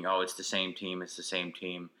keep thinking, "Oh, it's the same team. It's the same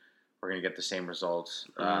team. We're gonna get the same results."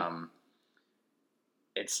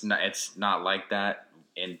 It's not like that.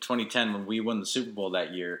 In 2010, when we won the Super Bowl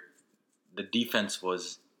that year, the defense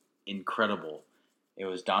was incredible. It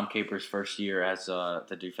was Dom Capers' first year as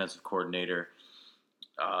the defensive coordinator.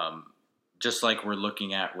 Just like we're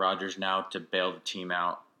looking at Rodgers now to bail the team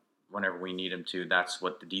out whenever we need him to, that's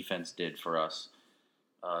what the defense did for us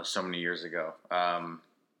so many years ago.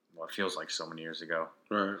 It feels like so many years ago.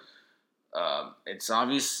 Right. It's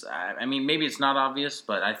obvious. Maybe it's not obvious,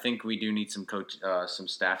 but I think we do need some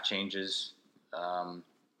staff changes.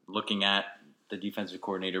 Looking at the defensive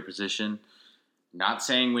coordinator position, not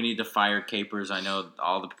saying we need to fire Capers. I know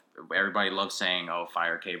everybody loves saying, "Oh,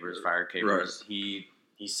 fire Capers, fire Capers." Right.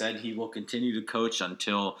 He said he will continue to coach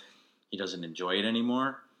until he doesn't enjoy it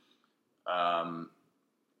anymore.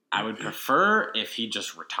 I would prefer if he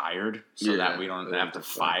just retired so that we don't have to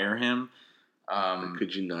fire him.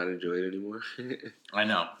 Could you not enjoy it anymore? I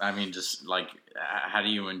know. I mean, just like, how do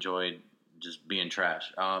you enjoy just being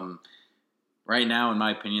trash? Right now, in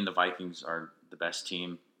my opinion, the Vikings are the best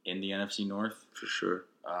team in the NFC North. For sure.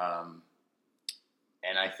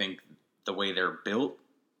 And I think the way they're built,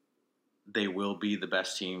 they will be the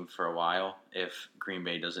best team for a while if Green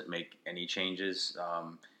Bay doesn't make any changes.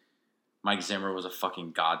 Mike Zimmer was a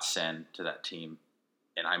fucking godsend to that team,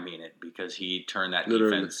 and I mean it, because he turned that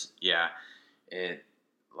defense. Yeah, it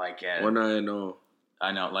like one eye and all.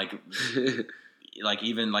 I know, like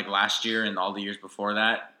even like last year and all the years before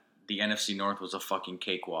that, the NFC North was a fucking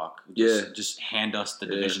cakewalk. Just hand us the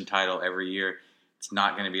division title every year. It's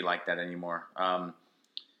not going to be like that anymore.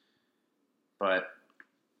 But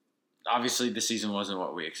obviously, the season wasn't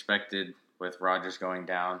what we expected with Rodgers going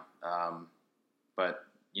down. But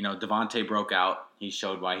Devontae broke out. He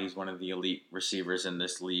showed why he's one of the elite receivers in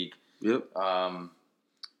this league. Yep.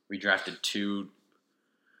 We drafted 2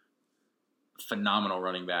 phenomenal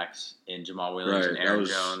running backs in Jamal Williams and Aaron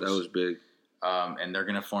Jones. That was big. And they're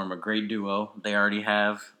going to form a great duo. They already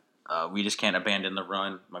have. We just can't abandon the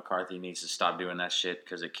run. McCarthy needs to stop doing that shit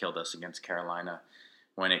because it killed us against Carolina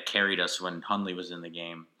when it carried us when Hundley was in the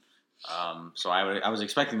game. So I was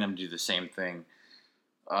expecting them to do the same thing.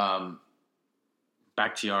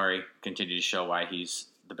 Bakhtiari continued to show why he's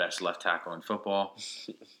the best left tackle in football,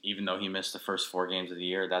 even though he missed the first 4 games of the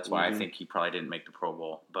year. That's why I think he probably didn't make the Pro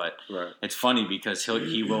Bowl. But It's funny because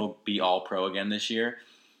he will be All-Pro again this year,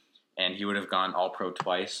 and he would have gone All-Pro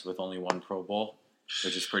twice with only 1 Pro Bowl,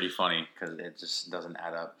 which is pretty funny because it just doesn't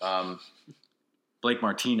add up. Blake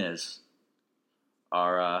Martinez,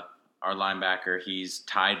 our linebacker, he's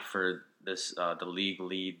tied for this the league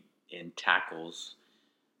lead in tackles,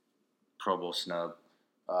 Pro Bowl snub.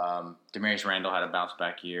 Demarius Randall had a bounce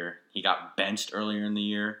back year. He got benched earlier in the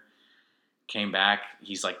year, came back.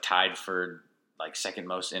 He's like tied for like second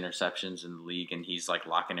most interceptions in the league, and he's like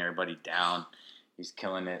locking everybody down. He's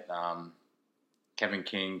killing it. Kevin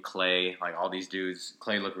King, Clay, like all these dudes.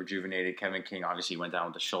 Clay looked rejuvenated. Kevin King obviously went down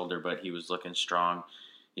with the shoulder, but he was looking strong.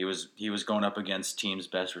 He was going up against teams'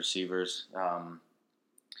 best receivers.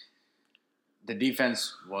 The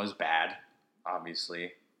defense was bad,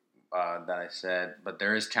 obviously, that I said, but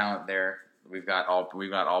there is talent there. We've got all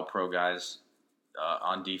pro guys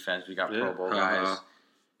on defense. We got Pro Bowl guys.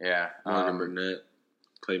 Yeah, Morgan Burnett,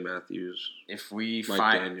 Clay Matthews. If we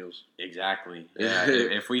Mike Daniels, exactly. Yeah,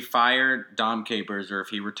 if we fire Dom Capers, or if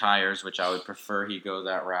he retires, which I would prefer he go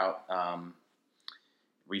that route.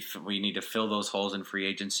 We need to fill those holes in free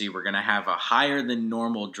agency. We're going to have a higher than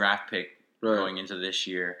normal draft pick going into this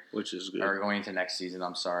year. Which is good. Or going into next season,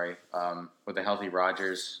 I'm sorry. With a healthy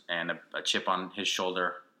Rodgers and a chip on his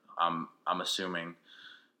shoulder, I'm assuming.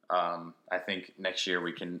 I think next year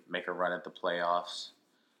we can make a run at the playoffs.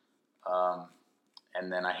 And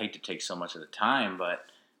then I hate to take so much of the time, but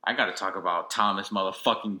I got to talk about Thomas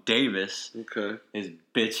motherfucking Davis. Okay. His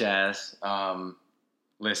bitch ass.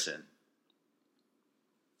 Listen.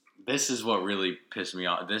 This is what really pissed me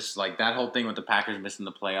off. That whole thing with the Packers missing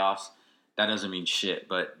the playoffs, that doesn't mean shit.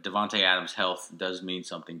 But Devontae Adams' health does mean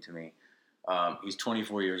something to me. He's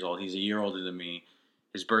 24 years old. He's a year older than me.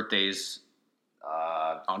 His birthday's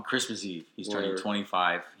on Christmas Eve. He's turning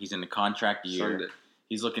 25. He's in the contract year. Sunday.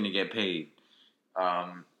 He's looking to get paid.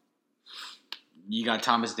 You got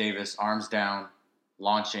Thomas Davis, arms down,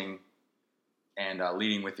 launching, and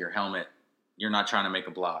leading with your helmet. You're not trying to make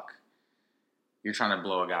a block. You're trying to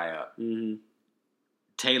blow a guy up. Mm-hmm.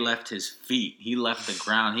 Tay left his feet. He left the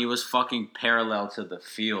ground. He was fucking parallel to the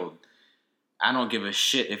field. I don't give a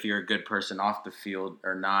shit if you're a good person off the field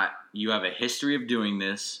or not. You have a history of doing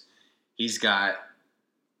this. He's got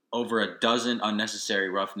over a dozen unnecessary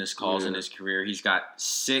roughness calls in his career. He's got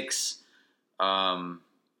 6.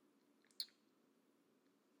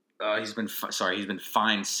 He's been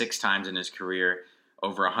fined 6 times in his career.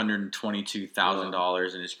 Over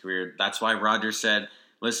 $122,000 in his career. That's why Rodgers said,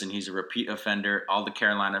 listen, he's a repeat offender. All the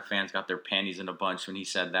Carolina fans got their panties in a bunch when he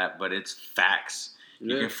said that, but it's facts.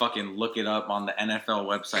 You can fucking look it up on the NFL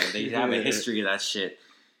website. They have a history of that shit.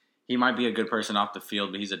 He might be a good person off the field,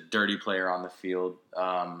 but he's a dirty player on the field.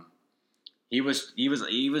 He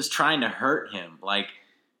was trying to hurt him. Like,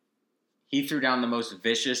 he threw down the most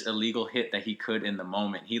vicious, illegal hit that he could in the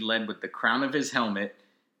moment. He led with the crown of his helmet.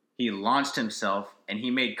 He launched himself, and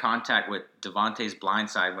he made contact with Devontae's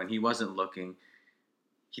blind side when he wasn't looking.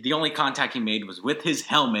 The only contact he made was with his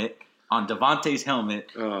helmet, on Devontae's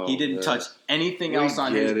helmet. Oh, he didn't touch anything else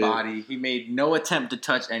on his body. He made no attempt to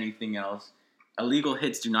touch anything else. Illegal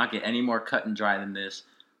hits do not get any more cut and dry than this.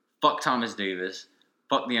 Fuck Thomas Davis.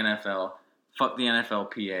 Fuck the NFL. Fuck the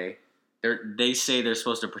NFLPA. They say they're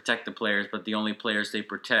supposed to protect the players, but the only players they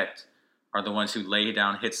protect are the ones who lay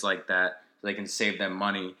down hits like that so they can save them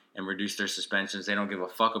money and reduce their suspensions. They don't give a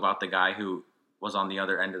fuck about the guy who was on the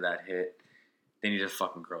other end of that hit. They need to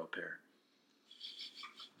fucking grow a pair.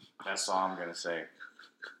 That's all I'm going to say.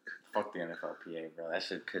 Fuck the NFLPA, bro. That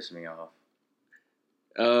shit pissed me off.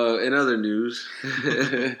 In other news,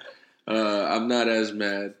 I'm not as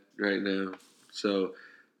mad right now. So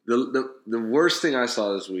the worst thing I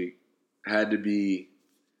saw this week had to be,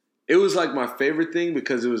 it was like my favorite thing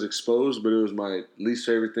because it was exposed, but it was my least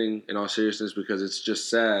favorite thing in all seriousness because it's just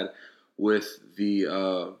sad with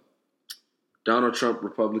the Donald Trump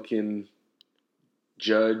Republican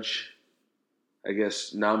judge, I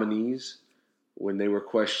guess, nominees when they were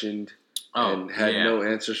questioned and had no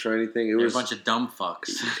answers for anything. It was a bunch of dumb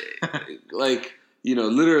fucks. Like,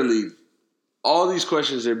 literally all these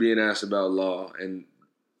questions are being asked about law, and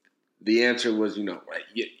the answer was,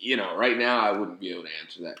 right now I wouldn't be able to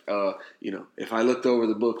answer that. If I looked over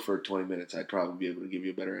the book for 20 minutes, I'd probably be able to give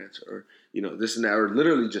you a better answer. Or, this and that, or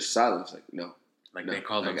literally just silence. Like, no. Like, they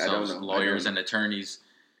call themselves lawyers and attorneys.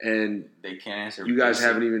 And they can't answer. You guys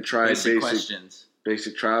haven't even tried basic questions,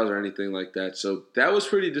 basic trials or anything like that. So that was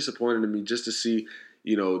pretty disappointing to me, just to see,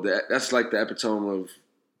 that's like the epitome of,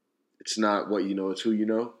 it's not what you know, it's who you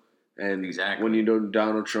know. And exactly. When you know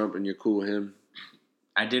Donald Trump and you're cool with him.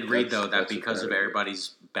 I did read, though, that because of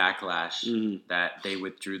everybody's backlash, that they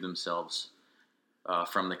withdrew themselves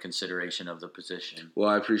from the consideration of the position. Well,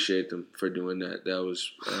 I appreciate them for doing that. That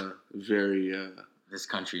was very... this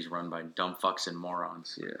country's run by dumb fucks and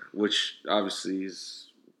morons. Yeah, which obviously is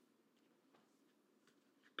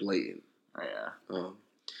blatant. Oh, yeah.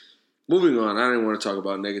 Moving on, I didn't want to talk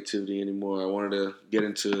about negativity anymore. I wanted to get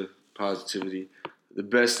into positivity. The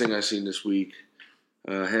best thing I've seen this week,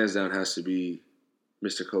 hands down, has to be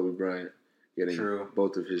Mr. Kobe Bryant getting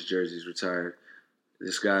both of his jerseys retired.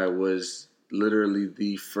 This guy was literally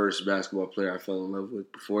the first basketball player I fell in love with.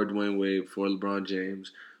 Before Dwayne Wade, before LeBron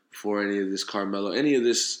James, before any of this Carmelo, any of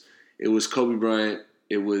this, it was Kobe Bryant.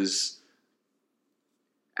 It was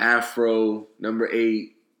Afro, number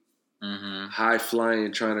 8, high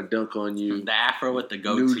flying, trying to dunk on you. The Afro with the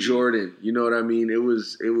goatee. New Jordan, you know what I mean? It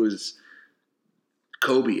was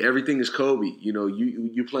Kobe. Everything is Kobe.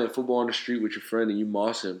 You playing football on the street with your friend and you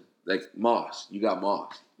moss him. Like Moss, you got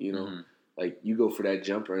Moss, Like you go for that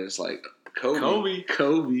jumper and it's like Kobe,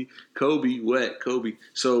 wet Kobe.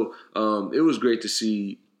 So it was great to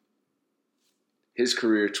see his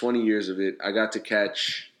career, 20 years of it. I got to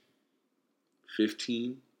catch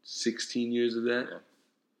 15, 16 years of that.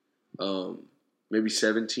 Maybe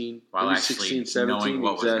 17. While maybe actually 16, 17, knowing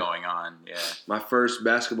what was going on. Yeah. My first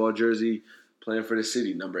basketball jersey playing for the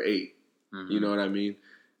city, number 8. You know what I mean?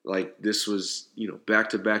 Like, this was, back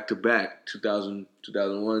to back to back, 2000,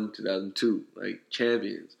 2001, 2002, like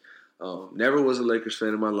champions. Never was a Lakers fan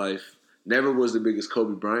in my life. Never was the biggest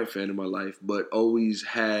Kobe Bryant fan in my life, but always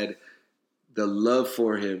had the love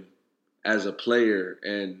for him as a player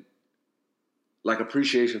and like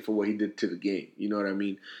appreciation for what he did to the game. You know what I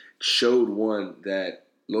mean? Showed one that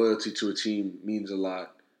loyalty to a team means a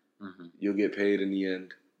lot. You'll get paid in the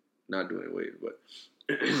end. Not doing it Wade, but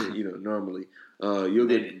normally you'll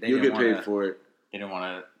get paid for it. They didn't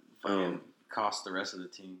want to cost the rest of the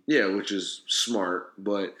team. Yeah, which is smart,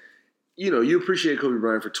 but you appreciate Kobe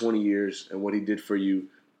Bryant for 20 years and what he did for you.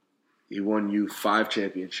 He won you 5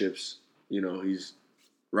 championships. He's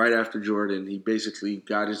right after Jordan. He basically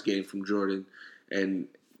got his game from Jordan, and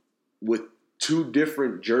with 2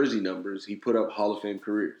 different jersey numbers, he put up Hall of Fame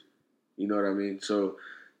careers. You know what I mean? So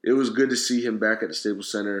it was good to see him back at the Staples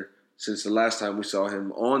Center since the last time we saw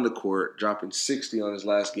him on the court, dropping 60 on his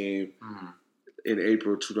last game in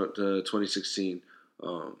April 2016.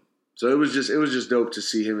 So it was just dope to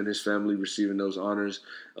see him and his family receiving those honors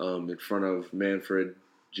in front of Manfred,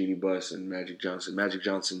 Jeannie Buss, and Magic Johnson. Magic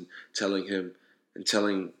Johnson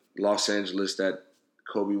telling Los Angeles that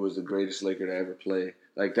Kobe was the greatest Laker to ever play.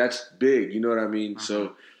 Like, that's big, you know what I mean?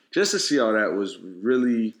 So just to see all that was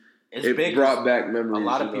really... It brought back memories. A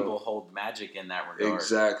lot of people hold Magic in that regard.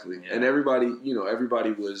 Exactly. Yeah. And everybody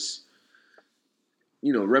was,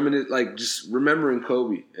 just remembering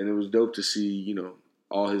Kobe. And it was dope to see,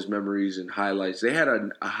 all his memories and highlights. They had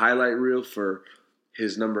a highlight reel for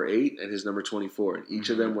his number 8 and his number 24. And each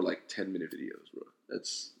of them were like 10-minute videos, bro.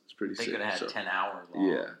 It's pretty sick. They could have had 10 hours long.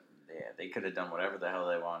 Yeah, they could have done whatever the hell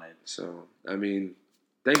they wanted. So,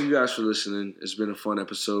 thank you guys for listening. It's been a fun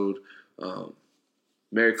episode.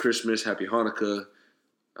 Merry Christmas, Happy Hanukkah.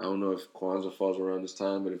 I don't know if Kwanzaa falls around this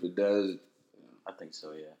time, but if it does... I think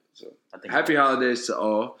so, yeah. So, happy holidays to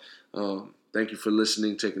all. Thank you for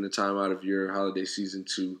listening, taking the time out of your holiday season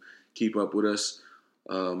to keep up with us.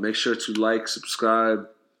 Make sure to like, subscribe,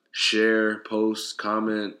 share, post,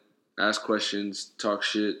 comment, ask questions, talk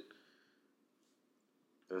shit.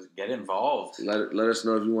 Get involved. Let us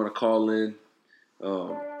know if you want to call in.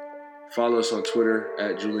 Follow us on Twitter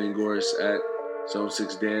at Julian Goris, at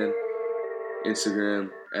Zone6Dan, Instagram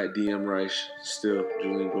at DM Reich, still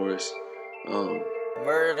Julian Goris.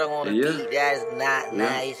 Murder on the beat, that's not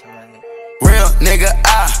nice, man. Real nigga,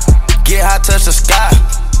 I get high, touch the sky.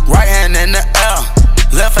 Right hand in the air,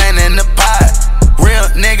 left hand in the pot. Real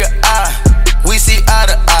nigga, we see eye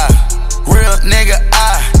to eye. Real nigga,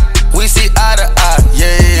 we see eye to eye.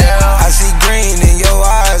 Yeah. I see green in your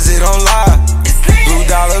eyes, it don't lie. Blue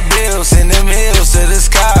dollar bills, send them hills to the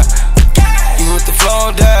sky. You with the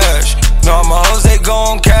flow dash. No, I'm a hoes, they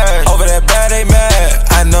gon' cash. Over that bad, they mad.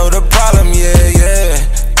 I know the problem, yeah.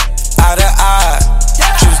 Eye to eye,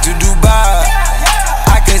 choose to Dubai.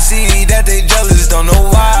 I can see that they jealous, don't know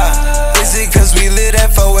why. Is it cause we lit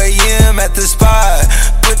at 4 a.m. at the spot?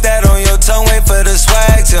 Put that on your tongue, wait for the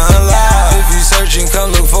swag to unlock. If you searching,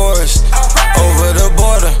 come look for us. Over the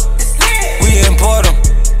border, we import them.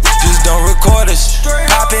 Just don't record us.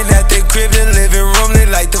 Popping at the crib, the living room, lit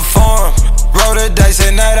like the farm. Roll the dice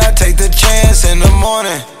at night, I take the chance in the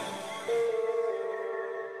morning.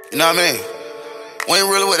 You know what I mean? We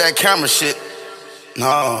ain't really with that camera shit.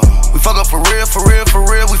 No. We fuck up for real, for real, for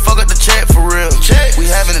real. We fuck up the check for real. Check. We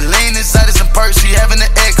having the lean inside of some perks, we having the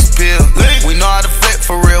X pill. We know how to flip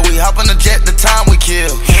for real. We hop on the jet the time we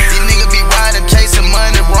kill. These niggas be riding, chasing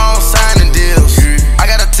money, wrong signing deals. I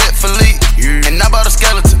got a tip for leak, and I bought a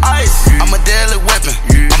skeleton. I'm a deadly weapon.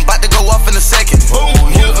 I'm about to go off in a second.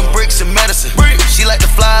 Moving bricks and medicine. She like to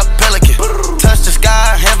fly a pelican. Touch the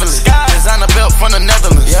sky heavily. Design a belt from the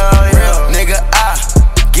Netherlands. Real nigga, I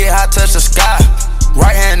get high, touch the sky.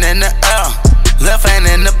 Right hand in the air, left hand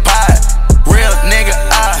in the pot. Real nigga,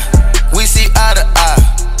 we see eye to eye.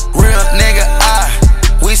 Real nigga,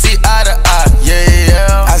 we see eye to eye.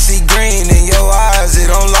 Yeah. I see green in your eyes, it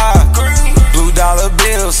don't lie. Blue dollar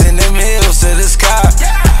bills, send them hills to the sky.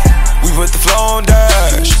 We put the flow on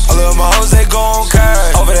dash. All of my hoes, they gon'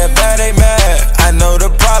 cash. Over that bad, they mad. I know the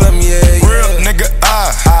problem, yeah. Real nigga,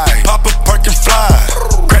 I pop a perk and fly.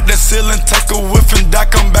 Crack that ceiling, take a whiff and die,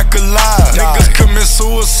 come back alive. Niggas commit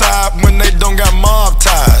suicide when they don't got mob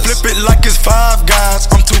ties. Flip it like it's Five Guys.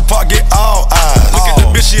 I'm Tupac, get all eyes. Look at the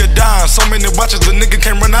bitch, she a dime. So many watches, the nigga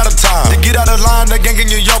can't run out of time. They get out of line, they gang in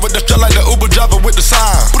your yard with the strut like the Uber driver with the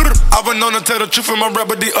sign. I've been known to tell the truth in my rap,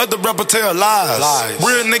 but the other rapper tell lies.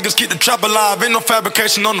 Real niggas keep the trap alive, ain't no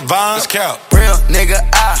fabrication on the vine. It's cap. Real nigga,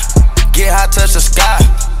 I get high, touch the sky.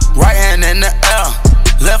 Right hand in the air,